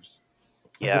exclusives.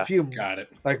 There's a few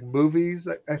like movies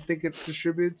I think it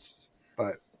distributes,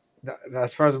 but not,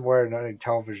 as far as I'm aware, not any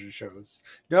television shows.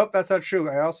 Nope, that's not true.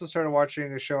 I also started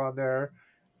watching a show on there.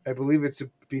 I believe it's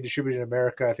being distributed in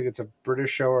America. I think it's a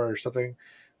British show or something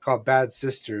called Bad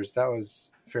Sisters. That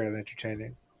was fairly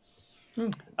entertaining. All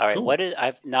right, cool.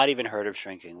 I've not even heard of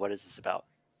Shrinking. What is this about?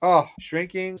 Oh,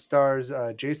 Shrinking stars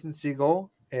Jason Segel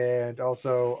and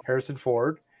also Harrison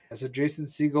Ford. So Jason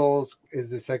Segel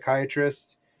is a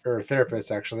psychiatrist or a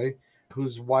therapist actually,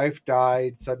 whose wife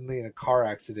died suddenly in a car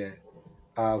accident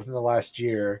within the last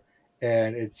year,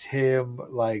 and it's him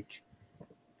like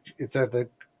it's at the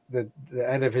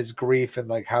end of his grief and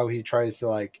like how he tries to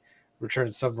like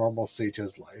return some normalcy to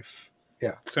his life.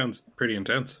 Yeah, sounds pretty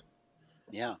intense.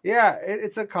 Yeah,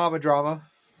 it's a comedy drama.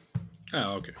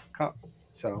 Oh, okay.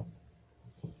 So,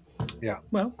 yeah.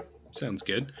 Well, sounds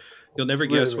good. You'll never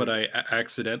guess what I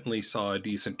accidentally saw a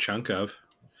decent chunk of.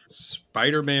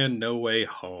 Spider-Man No Way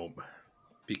Home.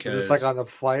 Because is this like on the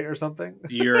flight or something?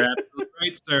 You're absolutely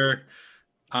right, sir.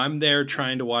 I'm there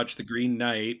trying to watch The Green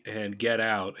Knight and Get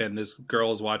Out, and this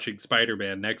girl is watching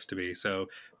Spider-Man next to me. So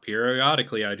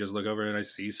periodically, I just look over and I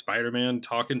see Spider-Man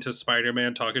talking to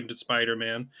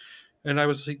Spider-Man. And I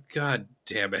was like, God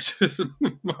damn it.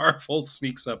 Marvel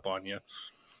sneaks up on you.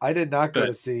 I did not go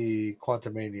to see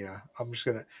Quantumania.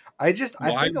 I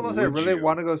think unless I really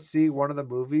want to go see one of the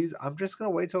movies, I'm just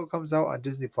going to wait till it comes out on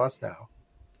Disney Plus now.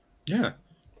 Yeah,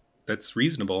 that's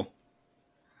reasonable.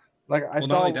 Like I Well, not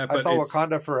saw only that, I but saw it's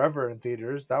Wakanda Forever in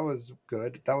theaters. That was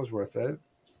good. That was worth it.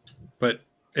 but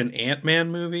an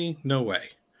Ant-Man movie? No way.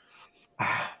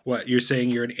 What you're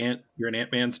saying? You're an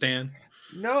Ant-Man stan?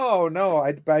 No.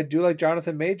 I do like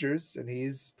Jonathan Majors, and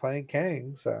he's playing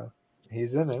Kang, so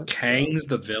he's in it. So Kang's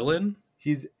the villain?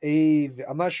 he's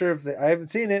I'm not sure if I haven't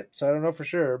seen it, so I don't know for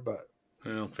sure. But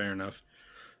Well, fair enough.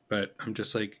 But I'm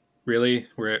just like, really?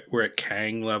 We're at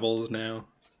Kang levels now?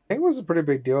 Kang was a pretty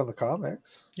big deal in the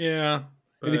comics. Yeah.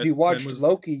 And if But you when watched was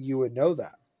Loki, you would know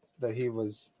that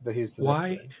he's the next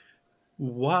why? thing.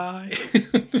 Why?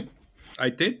 I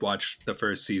did watch the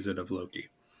first season of Loki.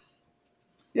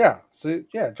 Yeah. So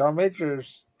yeah, John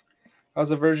Majors. I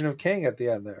was a version of Kang at the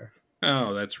end there.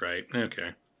 Oh, that's right.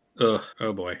 Okay. Ugh.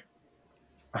 Oh boy.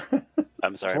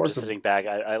 I'm sorry, I'm just sitting back.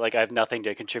 I have nothing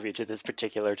to contribute to this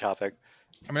particular topic.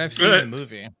 I mean, I've seen the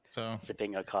movie, so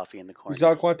Sipping a coffee in the You corner.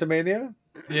 saw Quantumania?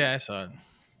 yeah, I saw it.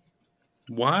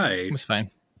 Why? It was fine.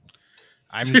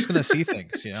 I'm just gonna see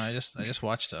things, you know. I just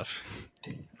watch stuff.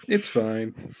 It's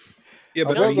fine. Yeah,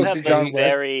 I'll but go you see have John a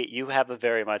Wick. you have a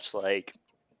very much like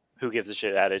who gives a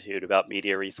shit attitude about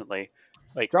media recently.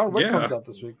 Like, John Wick Yeah. comes out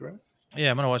this week, right? Yeah,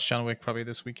 I'm gonna watch John Wick probably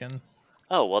this weekend.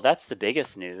 oh well, that's the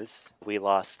biggest news. We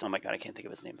lost. Oh my god, I can't think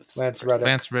of his name. Lance person. Reddick.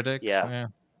 Lance Riddick. Yeah.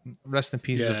 Rest in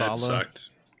peace, yeah, Zavala. it sucked.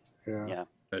 Yeah. Yeah.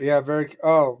 But- Yeah, very.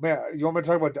 Oh man, you want me to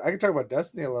talk about? I can talk about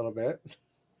Destiny a little bit.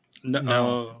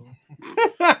 No.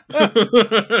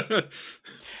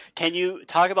 Can you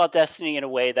talk about Destiny in a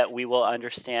way that we will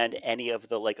understand any of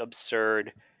the like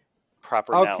absurd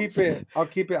proper I'll nouns?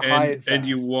 keep it high and fast. and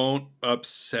you won't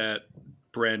upset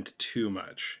Brent too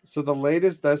much. So the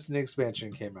latest Destiny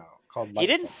expansion came out called. He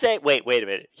didn't Lightfall. say. Wait a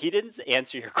minute. He didn't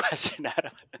answer your question,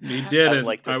 Adam. He didn't.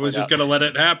 like to I was point just out. going to let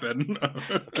it happen.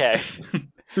 Okay.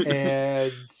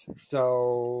 And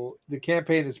so the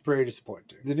campaign is pretty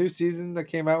disappointing. The new season that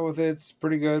came out with it's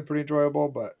pretty good, pretty enjoyable,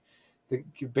 but the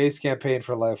base campaign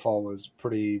for Lightfall was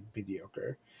pretty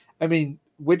mediocre. I mean,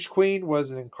 Witch Queen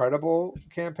was an incredible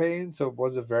campaign, so it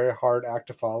was a very hard act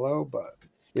to follow, but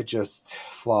it just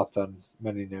flopped on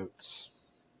many notes.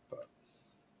 But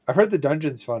I've heard the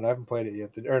dungeon's fun. I haven't played it yet.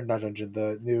 Or not dungeon,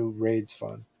 the new raid's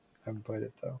fun. I haven't played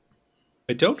it though.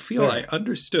 I don't feel Yeah. I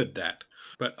understood that,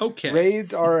 but okay.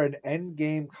 Raids are an end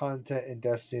game content in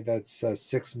Destiny that's a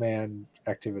 6-man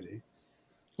activity.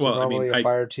 So Well, I normally mean, a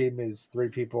fire team is 3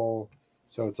 people,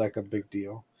 so it's like a big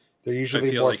deal. They're I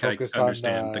usually feel more like I focused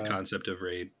understand on the concept of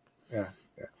raid. yeah.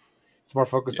 It's more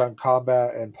focused on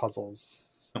combat and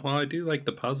puzzles. Well, I do like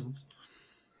the puzzles.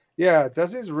 Yeah,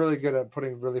 Destiny's really good at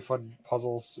putting really fun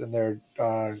puzzles in their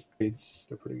raids.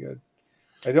 They're pretty good.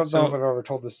 I don't know if I've ever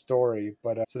told this story,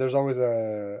 but so there's always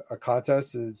a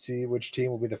contest to see which team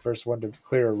will be the first one to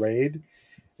clear a raid.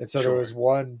 And so there was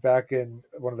one back in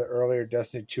one of the earlier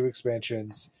Destiny 2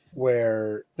 expansions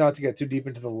where, not to get too deep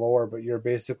into the lore, but you're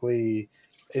basically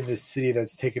in this city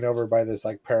that's taken over by this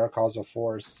like paracausal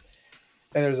force.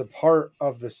 And there's a part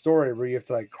of the story where you have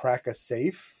to like crack a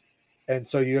safe. And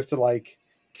so you have to like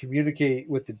communicate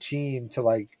with the team to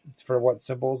like for what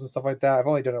symbols and stuff like that. I've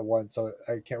only done it once, so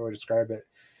I can't really describe it.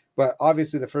 But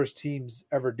obviously the first teams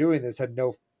ever doing this had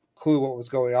no clue what was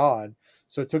going on.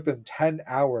 So it took them 10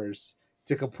 hours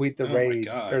to complete the raid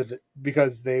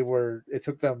because it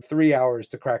took them 3 hours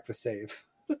to crack the save.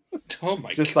 Oh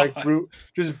my just god. like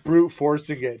brute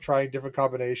forcing it, trying different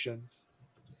combinations.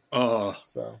 Oh.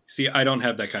 So see, I don't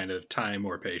have that kind of time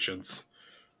or patience.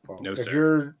 well, No, if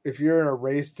sir. you're in a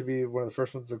race to be one of the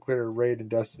first ones to clear a raid in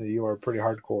Destiny, you are pretty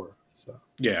hardcore. So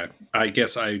Yeah, I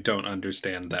guess I don't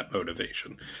understand that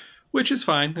motivation, which is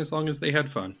fine as long as they had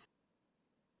fun.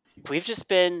 We've just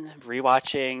been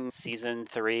rewatching season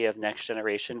 3 of Next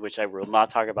Generation, which I will not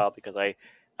talk about because I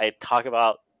talk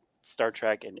about Star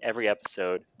Trek in every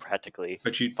episode practically.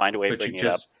 But you find a way to bring it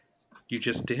up. You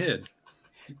just did.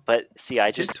 But see,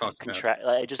 I just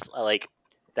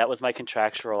that was my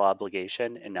contractual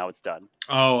obligation, and now it's done.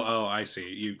 Oh, I see.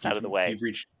 You've out of the way. You've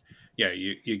reached. Yeah,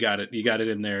 you got it. You got it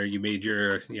in there. You made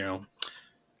your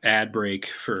ad break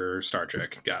for Star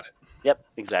Trek. Got it. Yep,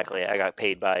 exactly. I got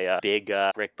paid by big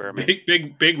Rick Berman.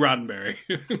 Big Roddenberry.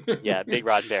 Yeah, big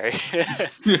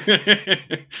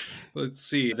Roddenberry. Let's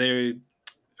see.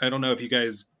 I don't know if you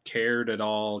guys cared at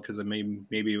all because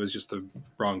maybe it was just the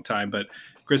wrong time, but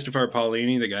Christopher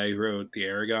Paolini, the guy who wrote the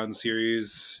Aragon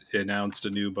series, announced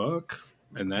a new book,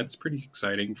 and that's pretty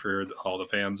exciting for all the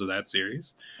fans of that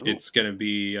series. Ooh. It's going to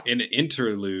be an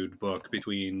interlude book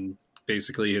between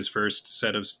basically his first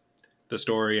set of the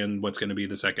story and what's going to be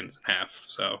the second half.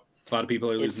 So a lot of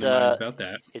people are losing their minds about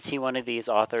that. Is he one of these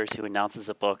authors who announces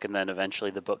a book and then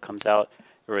eventually the book comes out?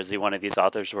 Or is he one of these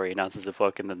authors where he announces a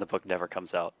book and then the book never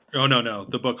comes out? Oh, no.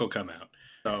 The book will come out.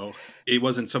 So it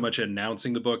wasn't so much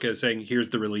announcing the book as saying, here's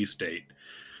the release date.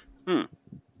 Hmm.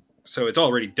 So it's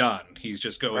already done. He's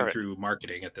just going Right. through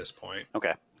marketing at this point.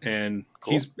 Okay. And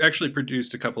Cool. he's actually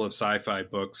produced a couple of sci-fi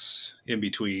books in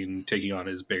between taking on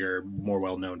his bigger, more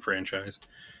well-known franchise.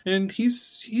 And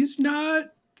he's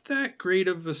not that great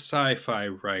of a sci-fi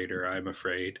writer, I'm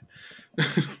afraid.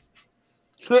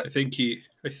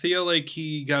 I feel like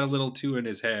he got a little too in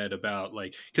his head about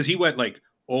like, because he went like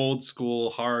old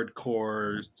school,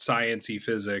 hardcore, sciencey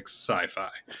physics sci-fi,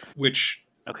 which,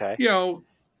 Okay. you know,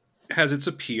 has its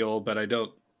appeal, but I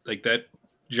don't like that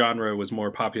genre was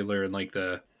more popular in like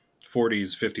the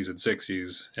 40s, 50s, and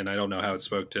 60s, and I don't know how it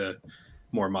spoke to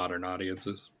more modern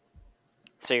audiences.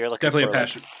 So you're looking Definitely for a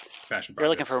passion you're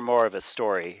looking project. for more of a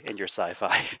story in your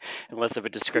sci-fi, and less of a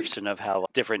description of how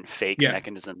different fake Yeah.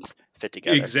 mechanisms fit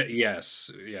together. Yes.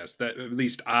 That at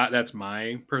least that's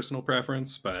my personal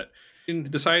preference. But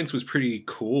the science was pretty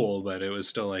cool, but it was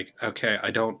still like, okay,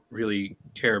 I don't really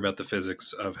care about the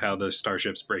physics of how the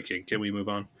starship's breaking. Can we move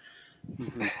on?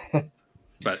 Mm-hmm.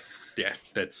 But yeah,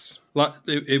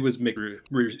 it was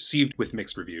received with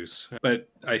mixed reviews. But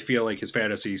I feel like his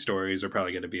fantasy stories are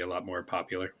probably going to be a lot more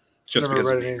popular just Never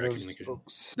because of read any name of those recognition.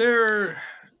 books. They're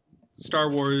Star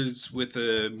Wars with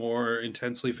a more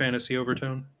intensely fantasy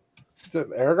overtone. The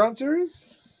Aragon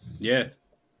series? Yeah.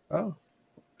 Oh.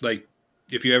 Like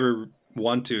if you ever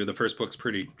want to, the first book's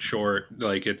pretty short.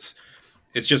 Like it's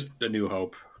just A New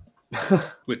Hope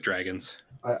with dragons.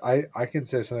 I can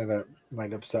say something that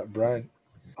might upset Brent.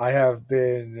 I have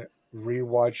been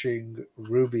rewatching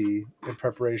Ruby in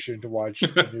preparation to watch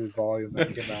the new volume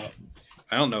that came out.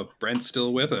 I don't know if Brent's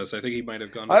still with us. I think he might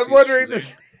have gone to I'm see wondering Shazam.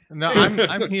 this. No,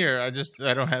 I'm here.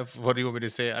 I don't have. What do you want me to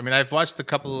say? I mean, I've watched a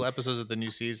couple episodes of the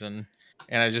new season,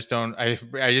 and I just don't. I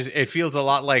just it feels a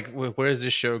lot like where is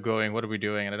this show going? What are we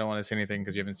doing? And I don't want to say anything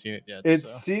because you haven't seen it yet. It So.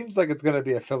 seems like it's going to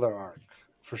be a filler arc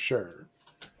for sure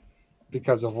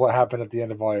because of what happened at the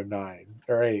end of volume 9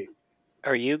 or 8.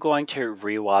 Are you going to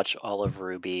rewatch all of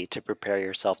Ruby to prepare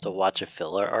yourself to watch a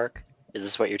filler arc? Is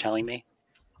this what you're telling me?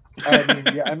 I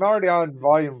mean, yeah, I'm already on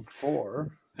volume 4.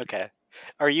 Okay.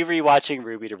 Are you rewatching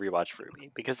Ruby to rewatch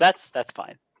Ruby? Because that's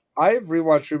fine. I've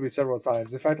rewatched Ruby several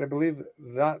times. In fact, I believe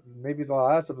that maybe the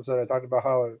last episode I talked about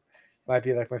how it might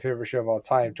be like my favorite show of all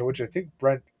time, to which I think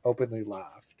Brent openly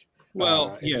laughed.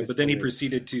 Well, In yeah, but then he disbelief.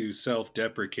 proceeded to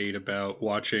self-deprecate about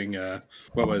watching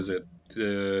what was it?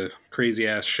 The crazy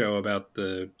ass show about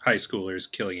the high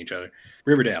schoolers killing each other.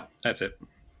 Riverdale. That's it.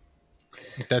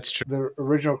 That's true. The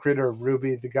original creator of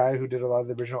Ruby, the guy who did a lot of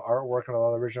the original artwork and a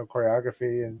lot of the original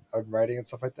choreography and writing and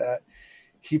stuff like that,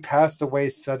 he passed away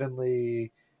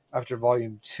suddenly after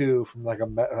volume 2 from like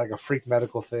a freak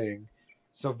medical thing.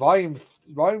 So volumes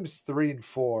 3 and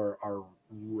 4 are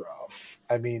rough.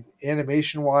 I mean,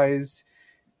 animation wise,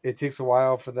 it takes a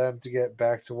while for them to get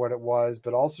back to what it was,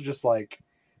 but also just like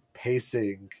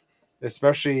pacing,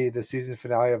 especially the season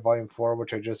finale of volume 4,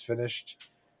 which I just finished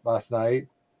last night.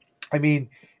 I mean,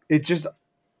 it just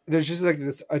there's just like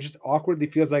this. I just awkwardly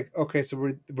feels like, okay, so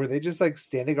were they just like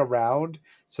standing around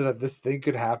so that this thing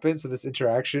could happen, so this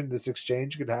interaction, this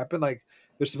exchange could happen? Like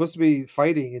they're supposed to be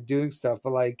fighting and doing stuff,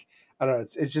 but like I don't know,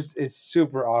 it's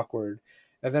super awkward.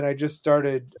 And then I just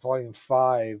started volume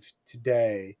 5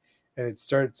 today, and it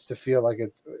starts to feel like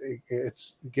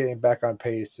it's getting back on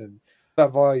pace. And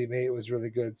that volume 8 was really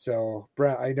good. So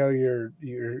Brent, I know you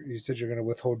said you're going to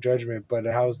withhold judgment, but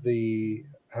how's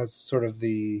sort of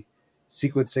the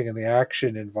sequencing and the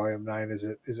action in volume 9? Is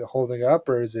it holding up,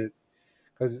 or is it,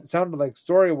 because it sounded like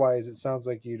story wise it sounds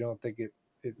like you don't think it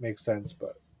makes sense,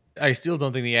 but I still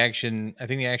don't think the action. I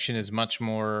think the action is much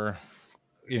more,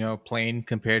 plain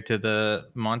compared to the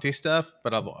Monty stuff.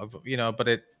 But but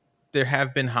it there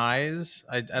have been highs.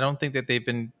 I don't think that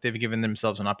they've given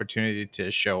themselves an opportunity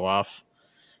to show off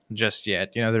just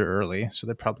yet. They're early, so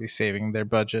they're probably saving their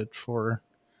budget for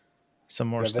some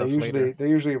more yeah, they stuff usually later. they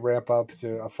usually ramp up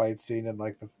to a fight scene in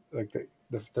like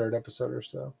the third episode or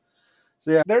so.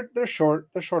 So yeah, they're short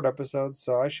episodes,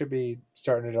 so I should be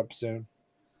starting it up soon.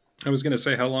 I was going to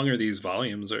say, how long are these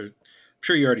volumes? I'm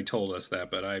sure you already told us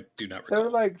that, but I do not They're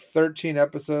recall. like 13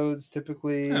 episodes Oh,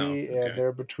 typically, and okay.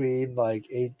 they're between like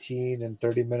 18 and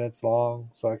 30 minutes long.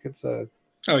 So like it's a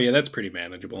Oh, yeah, that's pretty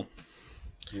manageable.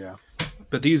 yeah.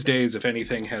 But these days, if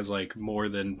anything has like more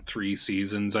than 3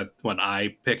 seasons, when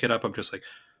I pick it up, I'm just like,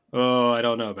 oh, I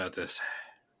don't know about this.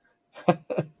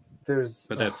 There's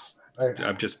But that's I,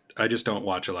 I just don't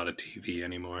watch a lot of TV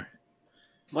anymore.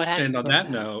 What And happens? on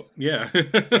that note, yeah,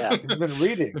 Yeah. he's been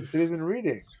reading. He said he's been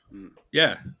reading. Mm.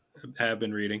 yeah, I have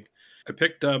been reading. I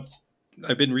picked up.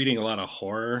 I've been reading a lot of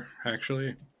horror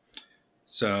actually.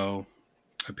 So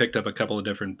I picked up a couple of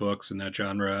different books in that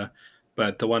genre,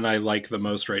 but the one I like the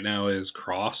most right now is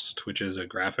Crossed, which is a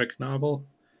graphic novel.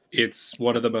 It's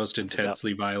one of the most What's it about?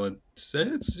 intensely violent.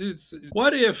 It's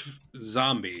what if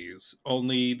zombies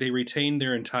only they retain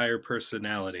their entire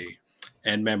personality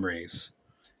and memories,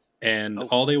 and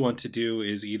Oh, all they want to do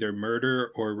is either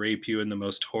murder or rape you in the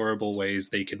most horrible ways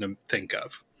they can think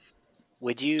of.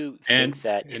 would you And think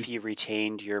that and if you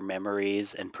retained your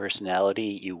memories and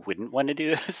personality, you wouldn't want to do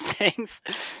those things?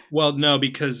 well, no,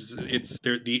 because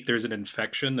there's an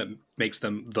infection that makes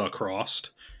them the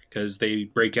crossed because they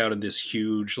break out in this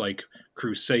huge like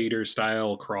crusader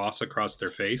style cross across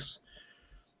their face,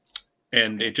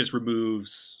 and Okay. it just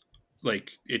removes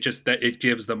like it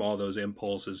gives them all those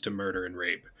impulses to murder and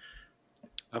rape.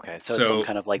 Okay, so it's some So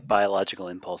kind of like biological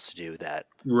impulse to do that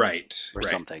or right,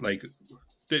 something. like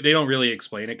they don't really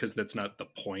explain it because that's not the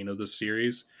point of the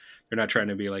series. They're not trying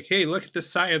to be like, hey, look at the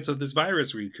science of this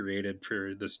virus we created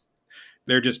for this.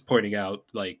 They're just pointing out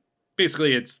like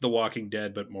basically it's The Walking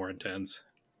Dead but more intense.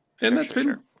 And Sure, that's sure,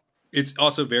 sure. been it's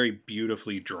also very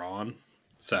beautifully drawn.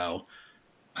 So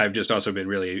I've just also been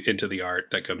really into the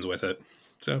art that comes with it.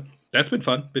 So that's been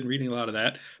fun. Been reading a lot of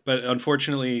that. But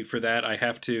unfortunately for that, I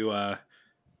have to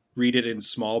read it in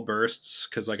small bursts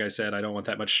because, like I said, I don't want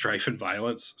that much strife and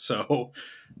violence. So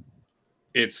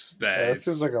it's Yeah, that. that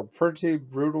seems like a pretty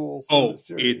brutal It's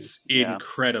series. Yeah.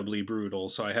 incredibly brutal.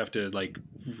 So I have to like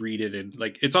read it in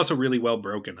like it's also really well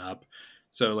broken up.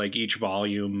 So like each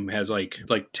volume has like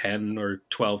 10 or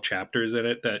 12 chapters in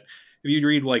it that if you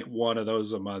read like one of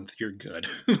those a month, you're good.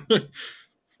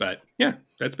 But yeah,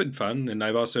 that's been fun. And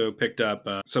I've also picked up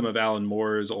some of Alan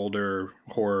Moore's older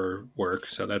horror work.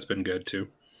 So that's been good too.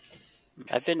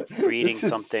 I've been reading This is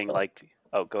something so, like,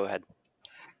 oh, go ahead.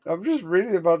 I'm just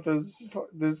reading about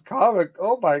this comic.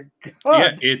 Oh my Yeah,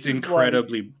 god, it's this is like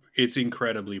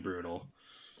incredibly brutal.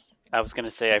 I was going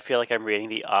to say, I feel like I'm reading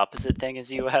the opposite thing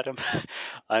as you, Adam.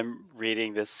 I'm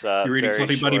reading this You're reading very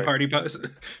Fluffy Buddy short. Party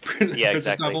Yeah,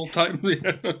 Princess exactly. novel time.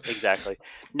 Exactly.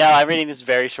 No, I'm reading this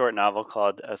very short novel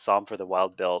called A Psalm for the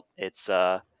Wild Built. It's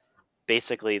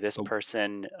basically this Oh,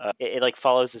 person it like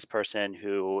follows this person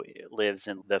who lives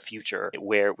in the future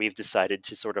where we've decided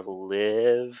to sort of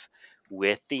live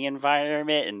with the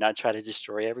environment and not try to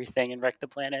destroy everything and wreck the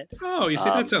planet. oh, you see,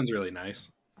 that Um, sounds really nice.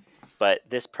 but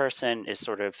this person is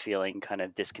sort of feeling kind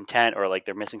of discontent or like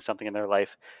they're missing something in their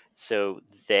life. So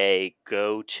they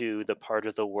go to the part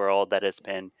of the world that has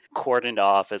been cordoned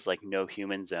off as like no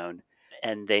human zone.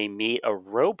 And they meet a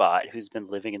robot who's been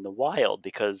living in the wild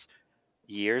because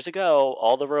years ago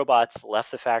all the robots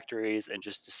left the factories and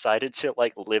just decided to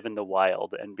like live in the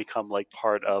wild and become like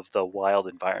part of the wild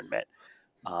environment.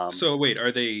 um, So wait,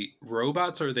 are they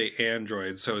robots or are they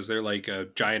androids? So is there like a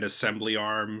giant assembly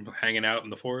arm hanging out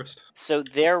in the forest? so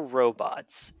they're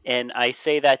robots, and I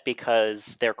say that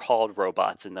because they're called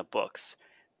robots in the books,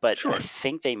 but I Sure.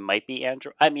 think they might be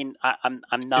android. I mean, I'm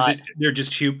Is not. it they're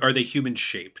just are they human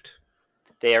shaped?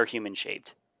 They are human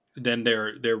shaped. Then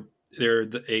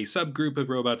a subgroup of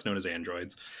robots known as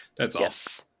androids. That's all.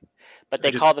 Yes, but I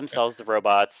they just call themselves the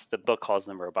robots. The book calls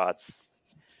them robots.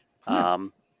 yeah.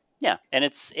 um, yeah, and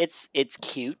it's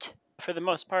cute for the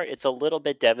most part. It's a little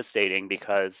bit devastating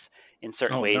because in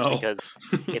certain Oh ways, no. because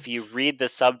if you read the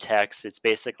subtext, it's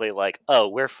basically like, oh,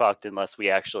 we're fucked unless we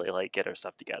actually like get our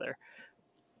stuff together.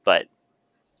 But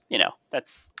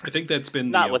that's I think that's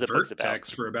been the not what the book's overt about.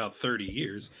 text for about 30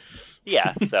 years.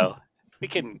 Yeah, so we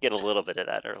can get a little bit of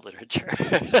that in our literature.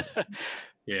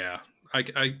 Yeah.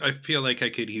 I feel like I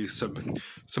could use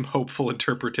some hopeful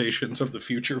interpretations of the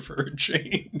future for a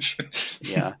change.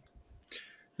 Yeah,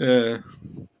 uh,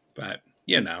 but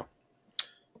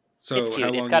it's So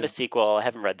how cute. It's long got a is? sequel. I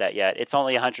haven't read that yet. It's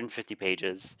only 150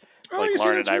 pages. Oh, Like you see,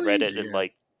 Lauren and that's I really read easy. it Yeah,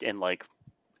 in like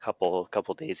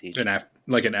couple days each.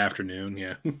 like an afternoon.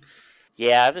 Yeah.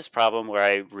 Yeah, I have this problem where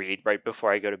I read right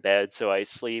before I go to bed, so I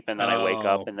sleep and then I wake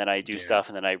up Oh, and then I do yeah. stuff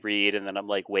and then I read and then I'm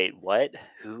like, wait, what?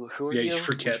 Who are Yeah, you you?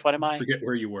 Which one am I? forget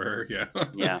where you were. Yeah.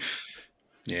 Yeah.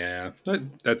 Yeah.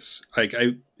 That's like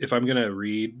if I'm gonna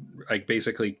read, I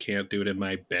basically can't do it in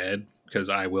my bed because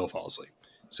I will fall asleep.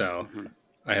 So Hmm.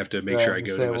 I have to make Yeah, sure I I'm the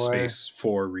go to same a way. space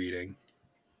for reading.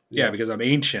 Yeah, Yeah. because I'm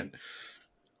ancient.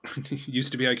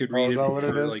 Used to be I could Oh, read is that what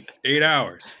it it for like is? 8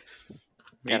 hours.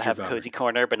 Gotta Major have bummer. cozy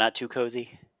corner, but not too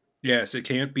cozy. Yes, it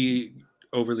can't be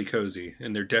overly cozy,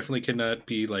 and there definitely cannot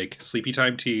be like sleepy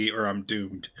time tea, or I'm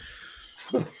doomed.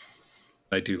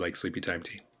 I do like sleepy time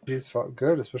tea.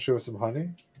 Good, especially with some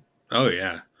honey. Oh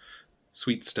yeah,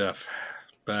 sweet stuff.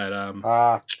 But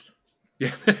Ah, yeah,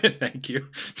 thank you.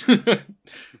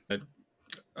 But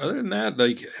other than that,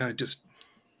 like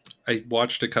I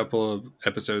watched a couple of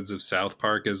episodes of South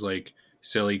Park as like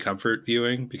silly comfort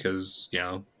viewing because,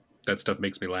 that stuff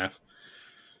makes me laugh.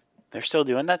 They're still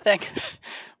doing that thing?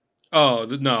 Oh,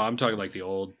 no, I'm talking like the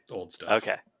old stuff.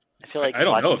 Okay. I feel like I don't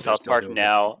know watching if they're South still Park doing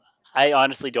now, I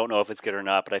honestly don't know if it's good or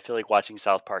not, but I feel like watching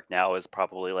South Park now is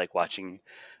probably like watching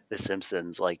The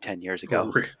Simpsons like 10 years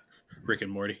ago. Rick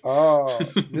and Morty. Oh,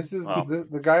 this is Well.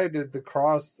 the guy who did The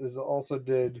Cross is also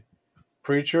did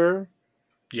Preacher,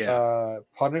 Yeah.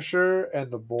 Punisher,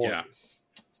 and The Boys. Yeah.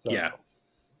 So Yeah.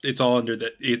 It's all under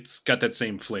that. It's got that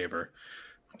same flavor.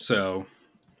 So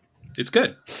it's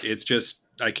good. It's just,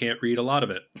 I can't read a lot of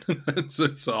it.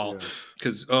 it's all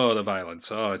because, the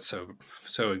violence. Oh, it's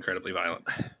so incredibly violent.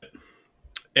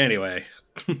 Anyway,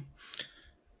 if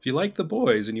you like The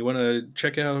Boys and you want to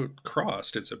check out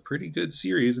Crossed, it's a pretty good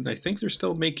series. And I think they're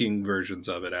still making versions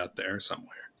of it out there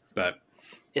somewhere. But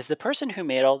Is the person who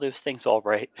made all those things all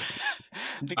right?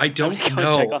 I don't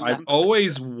know. I've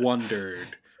always wondered.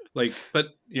 But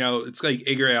it's like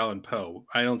Edgar Allan Poe.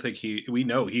 I don't think we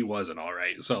know he wasn't all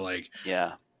right. So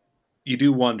yeah, you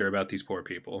do wonder about these poor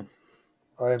people.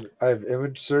 I've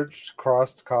image searched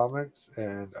Crossed comics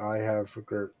and I have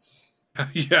regrets.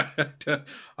 Yeah,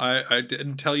 I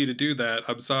didn't tell you to do that.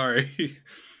 I'm sorry.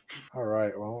 All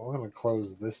right, well, I'm going to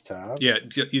close this tab. Yeah,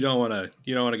 you don't want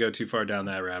to go too far down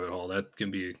that rabbit hole. That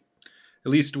can be,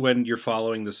 at least when you're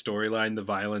following the storyline, the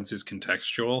violence is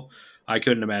contextual. I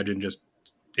couldn't imagine just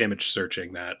image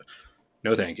searching that.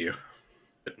 No, thank you.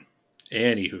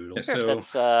 Anywho, so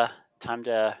that's time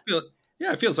to.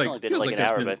 It feels like only been like an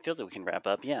hour, but it feels like we can wrap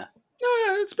up. Yeah.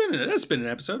 That's been an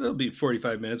episode. It'll be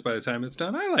 45 minutes by the time it's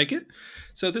done. I like it.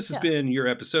 So this has been your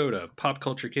episode of Pop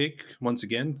Culture Cake. Once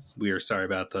again, we are sorry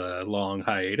about the long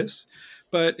hiatus.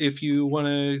 But if you want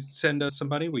to send us some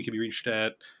money, we can be reached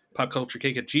at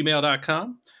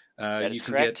popculturecake@gmail.com. That is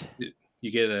correct.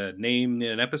 You get a name in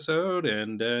an episode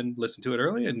and then listen to it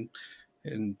early.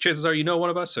 And chances are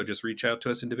one of us, so just reach out to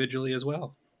us individually as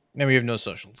well. And we have no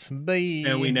socials. Bye.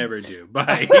 And we never do.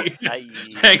 Bye.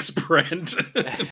 Thanks, Brent.